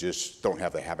that we just don't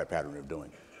have the habit pattern of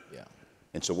doing. Yeah.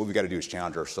 And so what we got to do is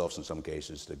challenge ourselves in some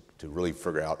cases to really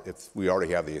figure out if we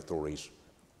already have the authorities,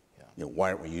 why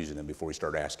aren't we using them before we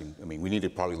start asking? I mean, we need to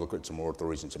probably look at some more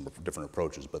authorities and some different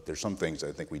approaches, but there's some things that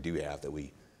I think we do have that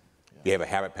we have a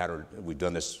habit pattern. We've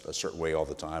done this a certain way all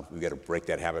the time. We've got to break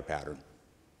that habit pattern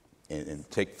and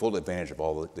take full advantage of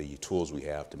all the tools we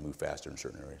have to move faster in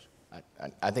certain areas.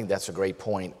 I think that's a great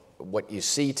point. What you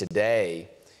see today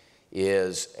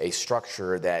is a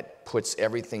structure that puts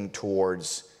everything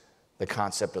towards the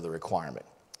concept of the requirement.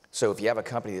 So if you have a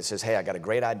company that says, hey, I got a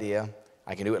great idea,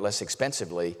 I can do it less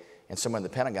expensively, and someone in the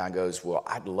Pentagon goes, well,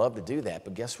 I'd love to do that,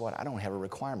 but guess what? I don't have a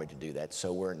requirement to do that,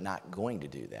 so we're not going to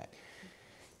do that.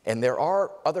 And there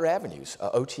are other avenues,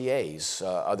 OTAs,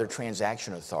 other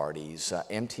transaction authorities,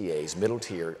 MTAs, middle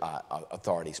tier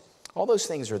authorities. All those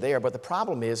things are there, but the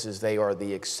problem is they are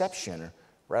the exception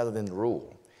rather than the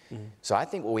rule. Mm-hmm. So I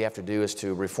think what we have to do is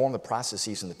to reform the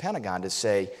processes in the Pentagon to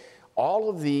say all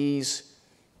of these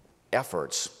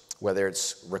efforts, whether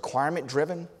it's requirement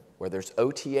driven, whether it's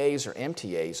OTAs or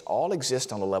MTAs, all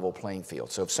exist on a level playing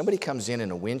field. So if somebody comes in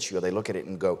a windshield, they look at it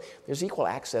and go, there's equal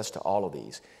access to all of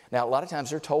these. Now, a lot of times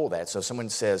they're told that. So if someone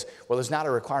says, well, there's not a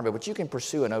requirement, but you can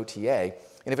pursue an OTA.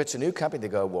 And if it's a new company, they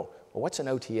go, well, what's an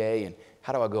OTA and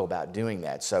how do I go about doing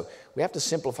that? So we have to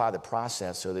simplify the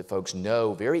process so that folks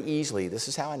know very easily, this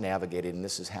is how I navigate it and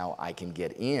this is how I can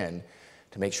get in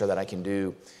to make sure that I can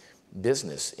do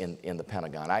business in the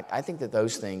Pentagon. I think that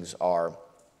those things are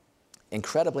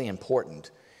incredibly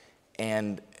important.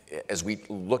 And as we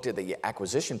looked at the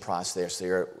acquisition process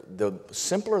there, the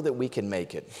simpler that we can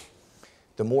make it,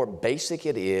 the more basic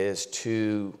it is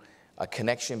to a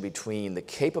connection between the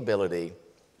capability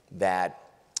that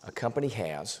a company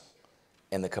has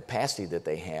and the capacity that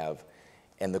they have.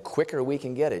 And the quicker we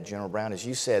can get it, General Brown, as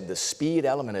you said, the speed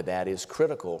element of that is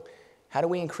critical. How do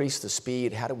we increase the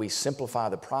speed? How do we simplify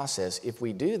the process? If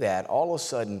we do that, all of a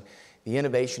sudden, the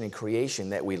innovation and creation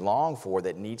that we long for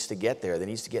that needs to get there, that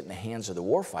needs to get in the hands of the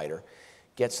warfighter,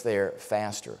 gets there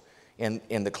faster. And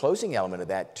the closing element of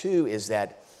that, too, is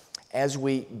that as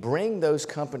we bring those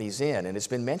companies in, and it's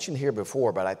been mentioned here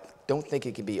before, but I don't think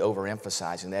it can be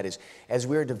overemphasized, and that is, as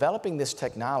we're developing this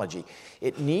technology,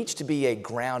 it needs to be a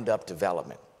ground-up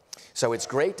development. So it's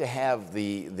great to have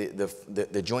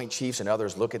the Joint Chiefs and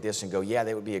others look at this and go, yeah,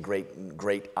 that would be a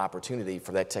great opportunity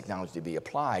for that technology to be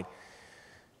applied.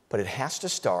 But it has to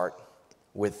start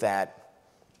with that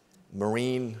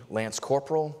Marine Lance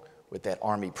Corporal, with that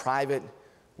Army private,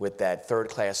 with that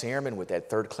third-class airman, with that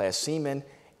third-class seaman,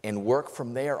 and work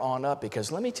from there on up.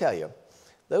 Because let me tell you,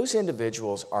 those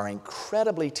individuals are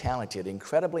incredibly talented,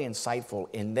 incredibly insightful,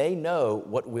 and they know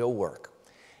what will work.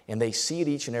 And they see it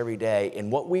each and every day,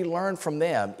 and what we learn from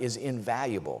them is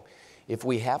invaluable. If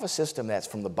we have a system that's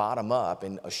from the bottom up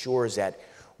and assures that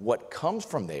what comes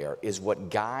from there is what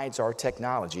guides our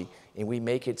technology, and we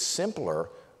make it simpler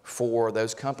for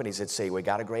those companies that say, we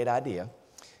got a great idea,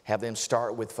 have them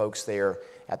start with folks there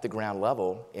at the ground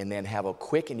level, and then have a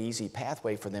quick and easy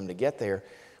pathway for them to get there,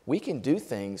 we can do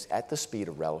things at the speed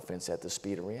of relevance, at the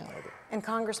speed of reality. And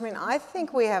Congressman, I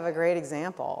think we have a great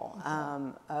example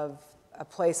of a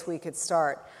place we could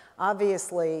start.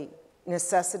 Obviously,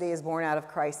 necessity is born out of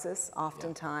crisis,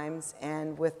 oftentimes,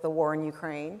 and with the war in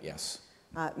Ukraine. Yes.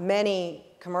 Many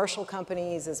commercial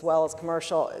companies, as well as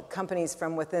commercial companies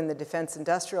from within the defense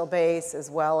industrial base, as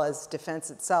well as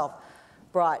defense itself,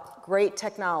 brought great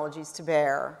technologies to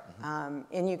bear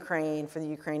in Ukraine for the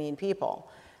Ukrainian people.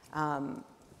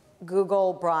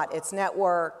 Google brought its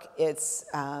network,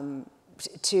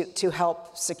 to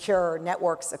help secure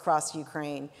networks across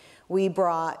Ukraine. We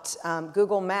brought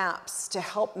Google Maps to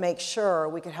help make sure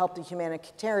we could help the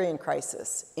humanitarian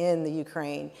crisis in the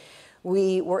Ukraine.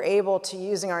 We were able to,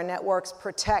 using our networks,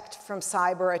 protect from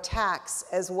cyber attacks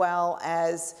as well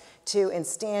as to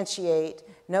instantiate,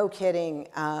 no kidding,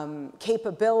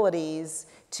 capabilities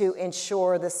to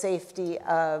ensure the safety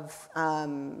of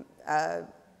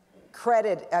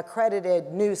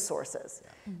accredited news sources.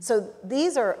 So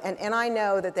these are, and I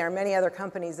know that there are many other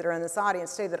companies that are in this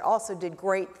audience today that also did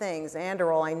great things.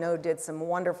 Anduril, I know, did some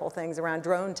wonderful things around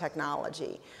drone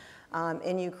technology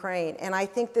in Ukraine. And I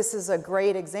think this is a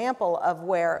great example of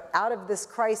where, out of this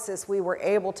crisis, we were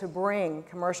able to bring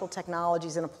commercial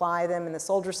technologies and apply them, and the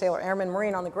soldier, sailor, airman,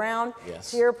 marine on the ground,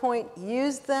 to your point,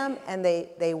 used them, and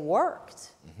they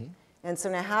worked. And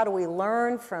so now how do we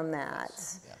learn from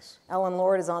that? Ellen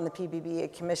Lord is on the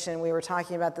PBB Commission. We were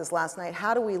talking about this last night.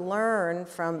 How do we learn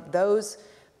from those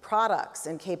products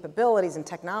and capabilities and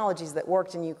technologies that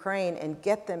worked in Ukraine and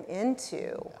get them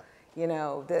into, you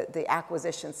know, the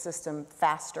acquisition system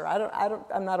faster?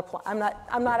 I'm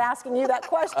not asking you that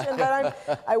question,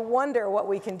 but I wonder what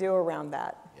we can do around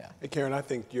that. Hey, Karen, I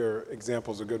think your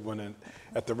example is a good one, and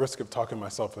at the risk of talking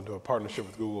myself into a partnership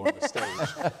with Google on the stage.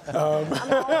 I'm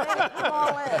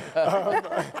all in.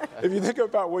 If you think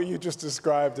about what you just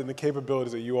described and the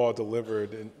capabilities that you all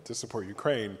delivered to support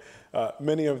Ukraine,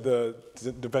 many of the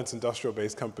defense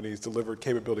industrial-based companies delivered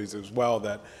capabilities as well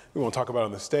that we won't talk about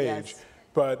on the stage. Yes.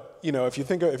 But you know, if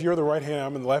you're the right hand,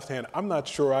 I'm in the left hand. I'm not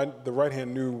sure the right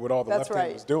hand knew what all the left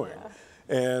hand was doing.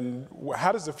 And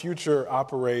how does the future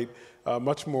operate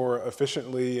much more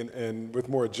efficiently and with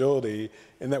more agility,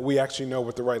 and that we actually know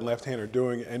what the right and left hand are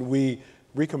doing, and we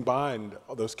recombined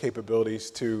those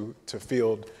capabilities to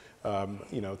field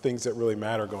you know, things that really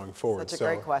matter going forward. That's a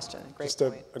great question. Great just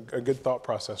point. a good thought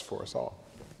process for us all.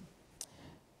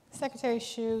 Secretary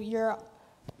Hsu,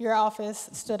 your office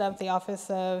stood up the Office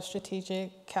of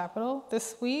Strategic Capital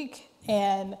this week,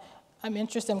 and I'm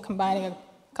interested in combining a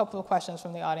couple of questions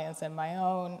from the audience and my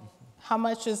own. How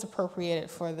much is appropriated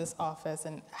for this office,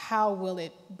 and how will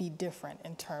it be different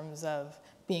in terms of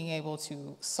being able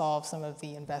to solve some of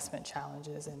the investment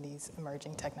challenges in these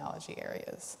emerging technology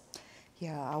areas?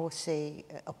 Yeah, I would say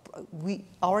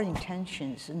our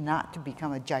intention is not to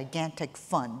become a gigantic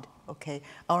fund, okay?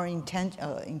 Our intent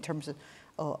in terms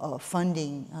of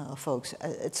funding folks,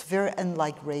 it's very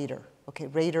unlike Raider, okay?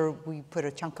 Raider, we put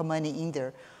a chunk of money in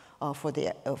there for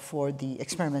the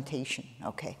experimentation,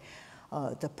 okay?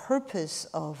 The purpose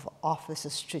of Office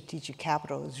of Strategic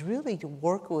Capital is really to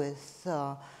work with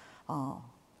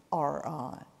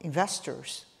our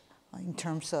investors in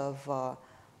terms of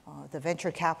the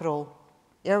venture capital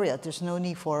area. There's no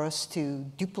need for us to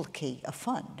duplicate a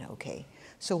fund, okay?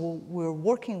 So we're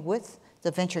working with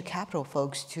the venture capital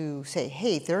folks to say,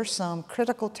 hey, there are some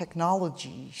critical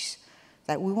technologies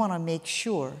that we want to make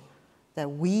sure that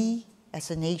we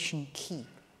as a nation keep,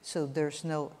 so there's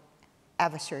no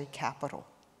adversary capital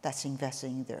that's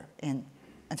investing there, and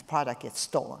the product gets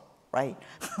stolen, right?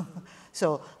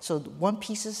 So one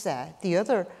piece is that. The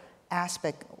other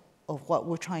aspect of what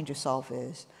we're trying to solve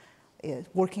is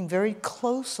working very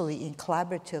closely and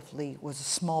collaboratively with a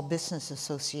small business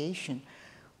association.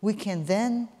 We can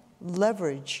then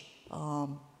leverage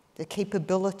the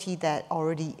capability that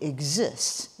already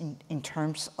exists in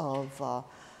terms of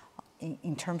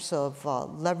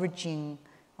leveraging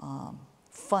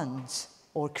funds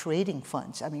or creating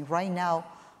funds. I mean, right now,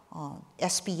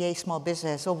 SBA, Small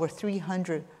Business, has over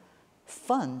 300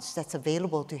 funds that's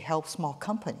available to help small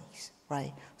companies,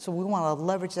 right? So we want to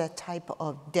leverage that type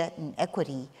of debt and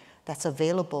equity that's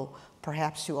available,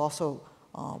 perhaps to also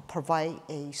provide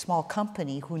a small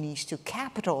company who needs to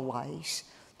capitalize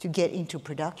to get into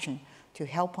production, to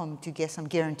help them to get some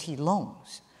guaranteed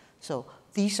loans. So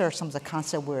these are some of the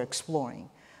concepts we're exploring.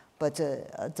 But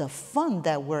the fund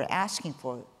that we're asking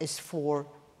for is for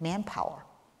manpower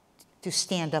to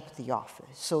stand up the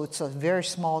office. So it's a very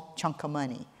small chunk of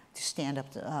money to stand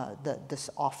up this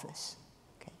office.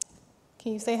 Okay.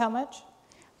 Can you say how much?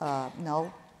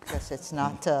 No, because it's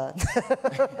not, not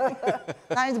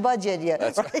in the budget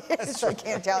yet, right? So I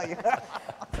can't tell you.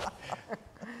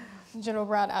 General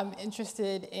Brown, I'm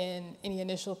interested in any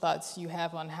initial thoughts you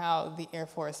have on how the Air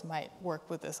Force might work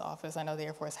with this office. I know the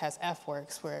Air Force has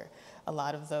F-Works where a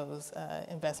lot of those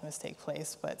investments take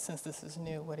place, but since this is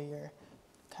new, what are your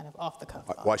kind of off-the-cuff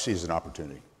thoughts? Well, I see it as an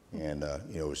opportunity, and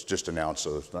you know, it's just announced,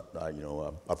 so it's not, you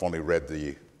know, I've only read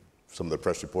some of the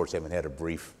press reports, haven't had a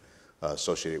brief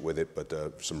associated with it, but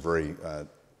some very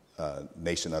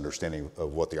nascent understanding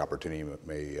of what the opportunity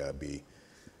may be.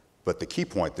 But the key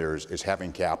point there is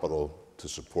having capital to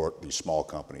support these small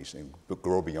companies and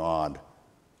grow beyond,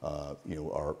 you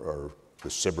know, the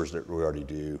SBIRs that we already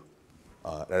do,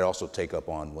 I'd also take up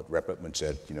on what Rep. Whitman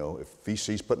said, you know, if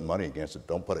VC's putting money against it,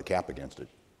 don't put a cap against it.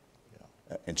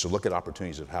 And so look at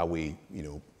opportunities of how we, you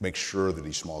know, make sure that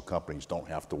these small companies don't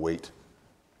have to wait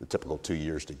the typical 2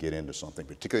 years to get into something,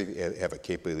 particularly if have a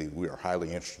capability we are highly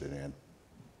interested in.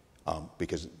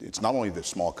 Because it's not only the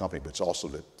small company, but it's also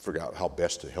to figure out how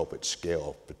best to help it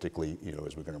scale, particularly, you know,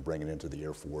 as we're going to bring it into the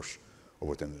Air Force or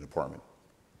within the department.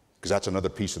 Because that's another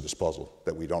piece of this puzzle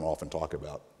that we don't often talk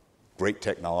about. Great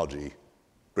technology,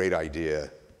 great idea,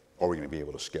 are we going to be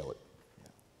able to scale it?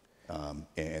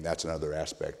 And that's another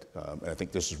aspect. And I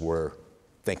think this is where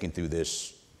thinking through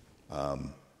this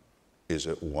is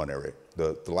one area.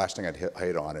 The last thing I'd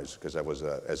hit on is, because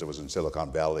as I was in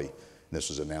Silicon Valley, and this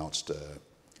was announced,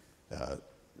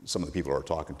 some of the people I were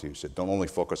talking to said, don't only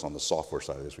focus on the software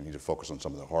side of this, we need to focus on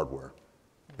some of the hardware,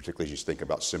 particularly as you think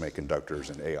about semiconductors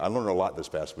and AI. I learned a lot this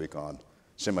past week on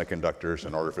semiconductors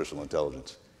and artificial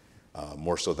intelligence,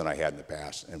 more so than I had in the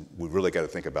past. And we've really got to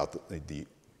think about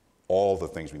all the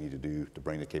things we need to do to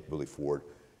bring the capability forward.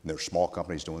 And there's small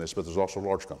companies doing this, but there's also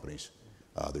large companies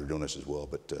that are doing this as well.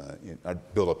 But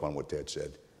I'd build up on what Ted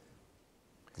said.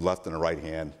 Left and the right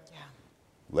hand,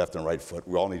 left and right foot,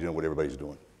 we all need to know what everybody's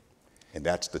doing. And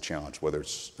that's the challenge, whether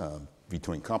it's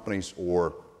between companies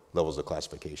or levels of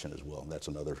classification as well. And that's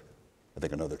another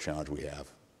challenge we have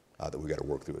that we got to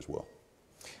work through as well.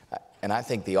 And I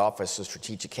think the Office of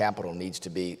Strategic Capital needs to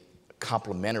be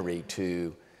complementary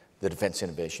to the Defense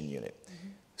Innovation Unit.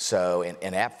 So,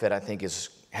 and AppFit, I think,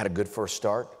 had a good first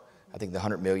start. I think the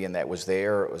 $100 million that was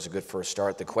there was a good first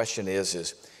start. The question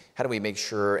is how do we make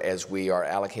sure as we are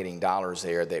allocating dollars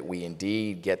there that we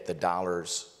indeed get the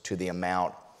dollars to the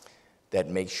amount that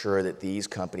makes sure that these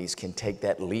companies can take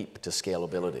that leap to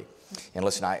scalability? And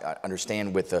listen, I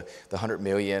understand with the $100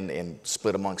 million and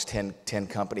split amongst 10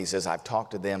 companies, as I've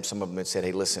talked to them, some of them have said,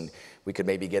 hey, listen, we could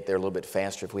maybe get there a little bit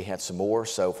faster if we had some more.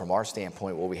 So from our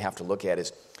standpoint, what we have to look at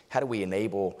is how do we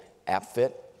enable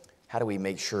AppFit? How do we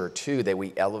make sure, too, that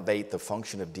we elevate the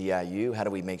function of DIU? How do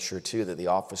we make sure, too, that the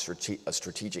Office of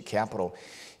Strategic Capital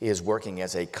is working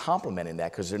as a complement in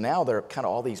that? Because now there are kind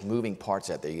of all these moving parts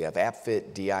out there. You have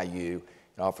AppFit, DIU,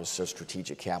 and Office of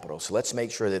Strategic Capital. So let's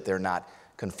make sure that they're not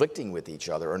conflicting with each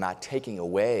other or not taking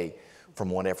away from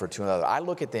one effort to another. I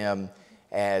look at them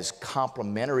as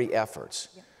complementary efforts,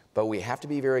 but we have to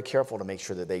be very careful to make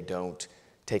sure that they don't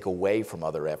take away from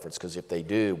other efforts, because if they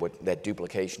do, that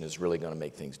duplication is really going to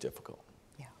make things difficult.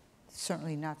 Yeah,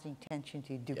 certainly not the intention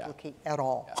to duplicate at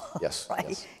all. Yeah. Yes, right?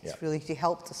 yes, yeah. It's really to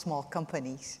help the small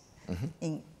companies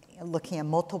in looking at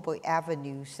multiple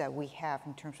avenues that we have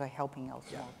in terms of helping our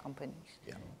small companies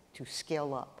to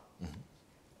scale up,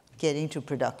 get into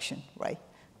production, right?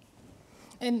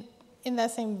 And in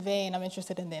that same vein, I'm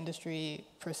interested in the industry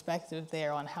perspective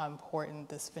there on how important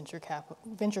this venture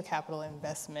capital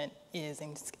investment is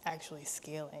in actually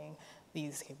scaling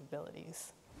these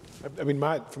capabilities. I mean,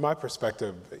 from my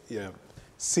perspective,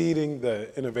 seeding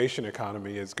the innovation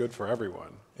economy is good for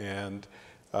everyone, and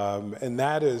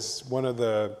that is one of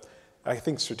the, I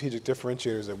think, strategic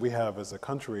differentiators that we have as a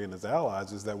country and as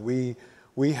allies, is that we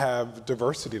have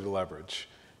diversity to leverage.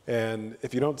 And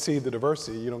if you don't seed the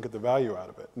diversity, you don't get the value out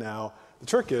of it. Now, the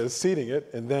trick is seeding it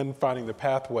and then finding the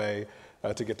pathway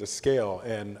to get to scale.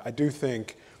 And I do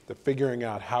think that figuring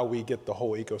out how we get the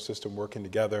whole ecosystem working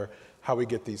together, how we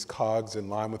get these cogs in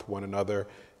line with one another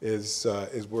is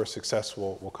where success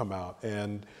will come out.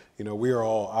 And we are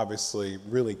all obviously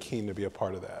really keen to be a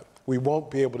part of that. We won't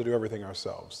be able to do everything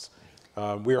ourselves.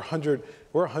 We're a 100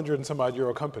 and some odd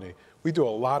euro company. We do a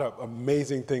lot of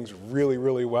amazing things really,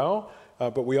 really well.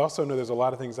 But we also know there's a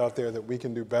lot of things out there that we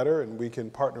can do better, and we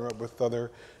can partner up with other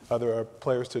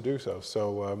players to do so.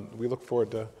 So we look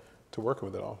forward to working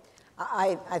with it all.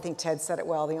 I think Ted said it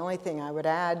well. The only thing I would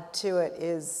add to it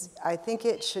is I think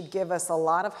it should give us a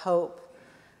lot of hope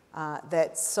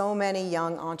that so many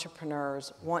young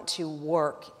entrepreneurs want to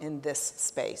work in this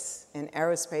space, in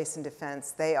aerospace and defense.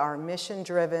 They are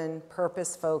mission-driven,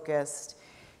 purpose-focused.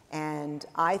 And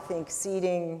I think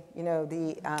seeding,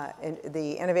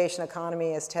 the innovation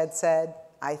economy, as Ted said,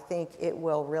 I think it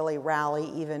will really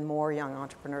rally even more young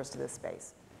entrepreneurs to this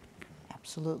space.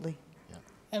 Absolutely. Yeah.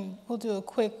 And we'll do a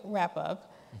quick wrap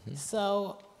up.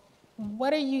 So, what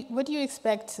do you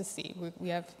expect to see? We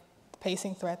have the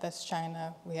pacing threat, that's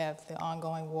China. We have the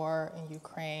ongoing war in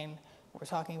Ukraine. We're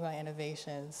talking about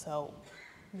innovation. So,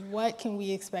 what can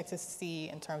we expect to see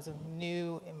in terms of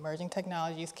new emerging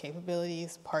technologies,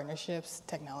 capabilities, partnerships,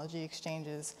 technology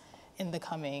exchanges in the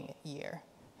coming year?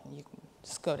 And you can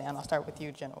just go down. I'll start with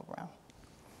you, General Brown.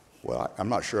 Well, I'm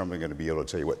not sure I'm going to be able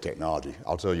to tell you what technology.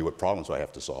 I'll tell you what problems I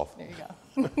have to solve. There you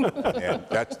go. And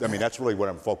that's really what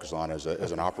I'm focused on as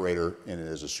an operator and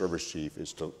as a service chief,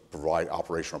 is to provide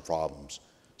operational problems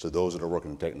so those that are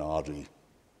working in technology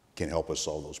can help us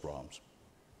solve those problems.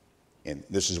 And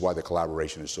this is why the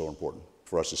collaboration is so important,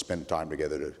 for us to spend time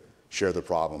together to share the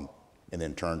problem and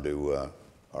then turn to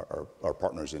our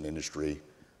partners in industry,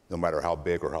 no matter how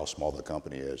big or how small the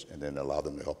company is, and then allow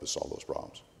them to help us solve those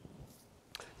problems.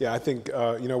 Yeah, I think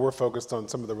we're focused on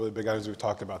some of the really big items we've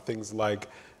talked about, things like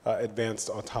advanced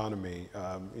autonomy,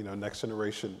 next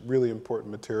generation, really important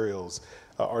materials,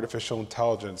 artificial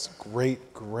intelligence,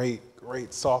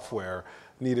 great software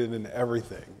needed in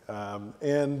everything,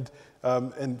 and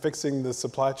fixing the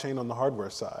supply chain on the hardware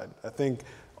side. I think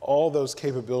all those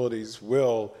capabilities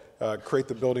will create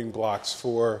the building blocks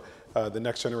for the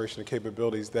next generation of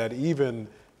capabilities that even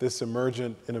this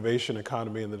emergent innovation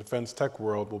economy in the defense tech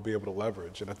world will be able to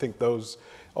leverage. And I think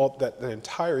that the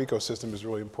entire ecosystem is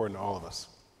really important to all of us.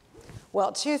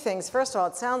 Well, two things. First of all,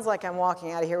 it sounds like I'm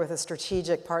walking out of here with a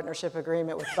strategic partnership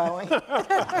agreement with Boeing.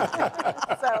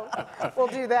 So we'll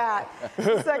do that.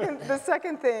 The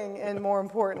second thing, and more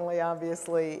importantly,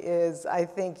 obviously, is I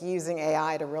think using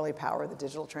AI to really power the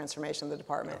digital transformation of the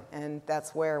department. And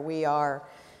that's where we are,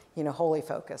 wholly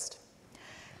focused.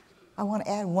 I want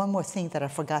to add one more thing that I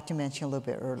forgot to mention a little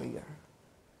bit earlier.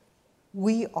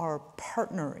 We are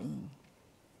partnering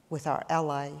with our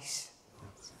allies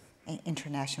and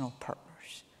international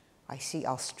partners. I see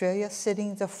Australia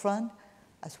sitting in the front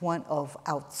as one of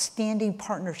outstanding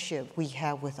partnerships we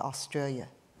have with Australia.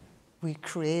 We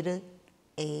created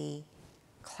a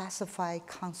classified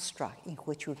construct in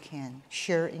which we can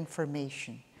share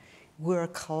information. We're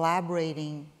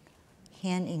collaborating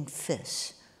hand in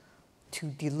fist to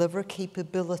deliver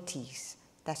capabilities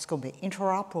that's going to be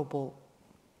interoperable,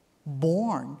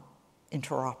 born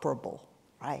interoperable,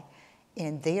 right?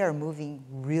 And they are moving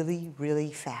really,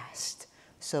 really fast.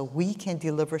 So we can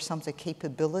deliver some of the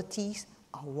capabilities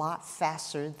a lot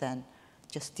faster than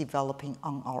just developing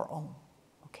on our own,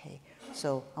 okay?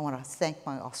 So I want to thank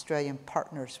my Australian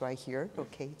partners right here,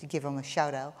 okay, to give them a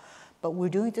shout out. But we're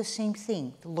doing the same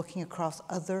thing, looking across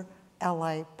other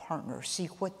allied partners, see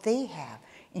what they have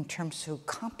in terms to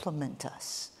complement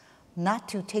us, not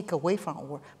to take away from our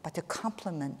work, but to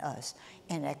complement us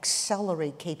and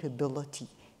accelerate capability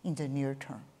in the near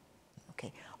term.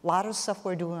 Okay, a lot of stuff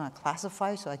we're doing on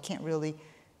classified, so I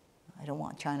don't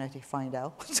want China to find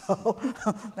out, so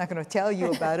I'm not going to tell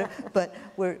you about it. But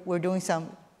we're doing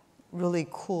some really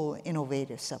cool,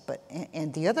 innovative stuff.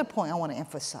 And the other point I want to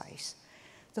emphasize,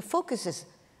 the focus is,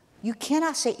 you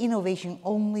cannot say innovation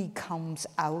only comes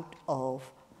out of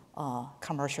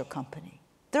commercial company.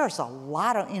 There's a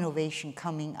lot of innovation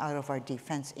coming out of our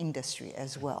defense industry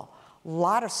as well. A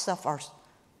lot of stuff are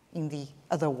in the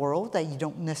other world that you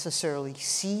don't necessarily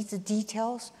see the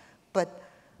details, but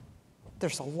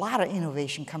there's a lot of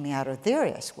innovation coming out of there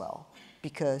as well,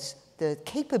 because the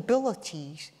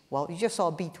capabilities, well, you just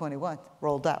saw B-21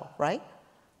 rolled out, right?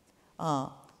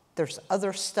 There's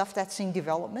other stuff that's in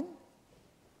development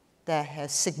that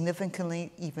has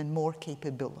significantly even more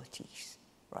capabilities,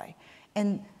 right?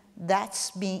 And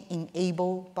that's being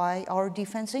enabled by our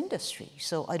defense industry.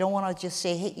 So I don't want to just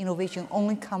say, hey, innovation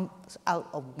only comes out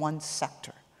of one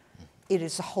sector. It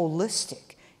is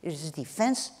holistic. It is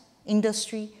defense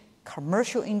industry,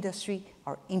 commercial industry,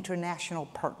 our international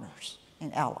partners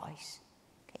and allies.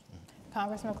 Okay.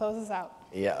 Congressman, close us out.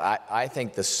 Yeah, I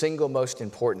think the single most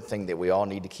important thing that we all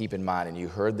need to keep in mind, and you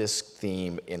heard this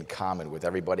theme in common with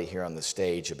everybody here on the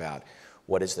stage about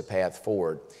what is the path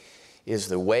forward, is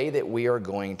the way that we are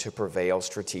going to prevail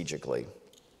strategically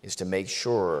is to make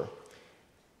sure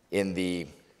in the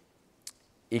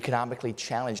economically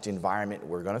challenged environment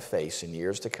we're going to face in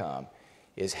years to come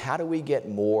is how do we get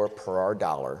more per our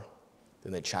dollar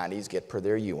than the Chinese get per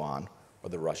their yuan or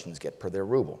the Russians get per their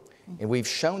ruble. And we've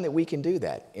shown that we can do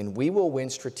that. And we will win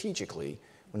strategically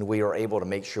when we are able to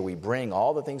make sure we bring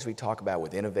all the things we talk about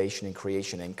with innovation and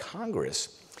creation. And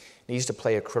Congress needs to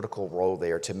play a critical role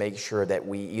there to make sure that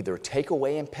we either take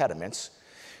away impediments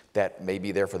that may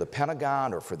be there for the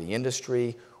Pentagon or for the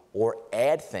industry, or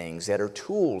add things that are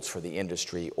tools for the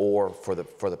industry or for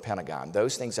the Pentagon.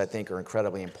 Those things I think are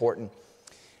incredibly important.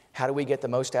 How do we get the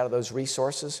most out of those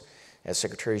resources? As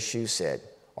Secretary Hsu said,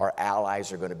 our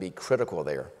allies are going to be critical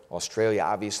there. Australia,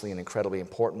 obviously an incredibly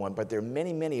important one, but there are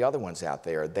many, many other ones out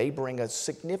there. They bring a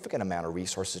significant amount of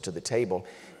resources to the table,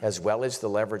 as well as the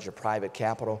leverage of private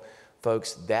capital.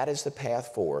 Folks, that is the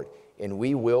path forward, and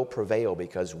we will prevail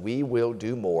because we will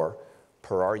do more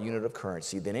per our unit of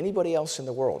currency than anybody else in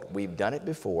the world. We've done it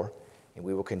before, and and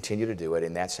we will continue to do it,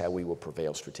 and that's how we will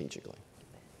prevail strategically.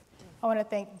 I want to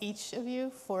thank each of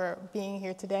you for being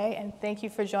here today, and thank you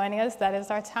for joining us. That is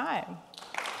our time.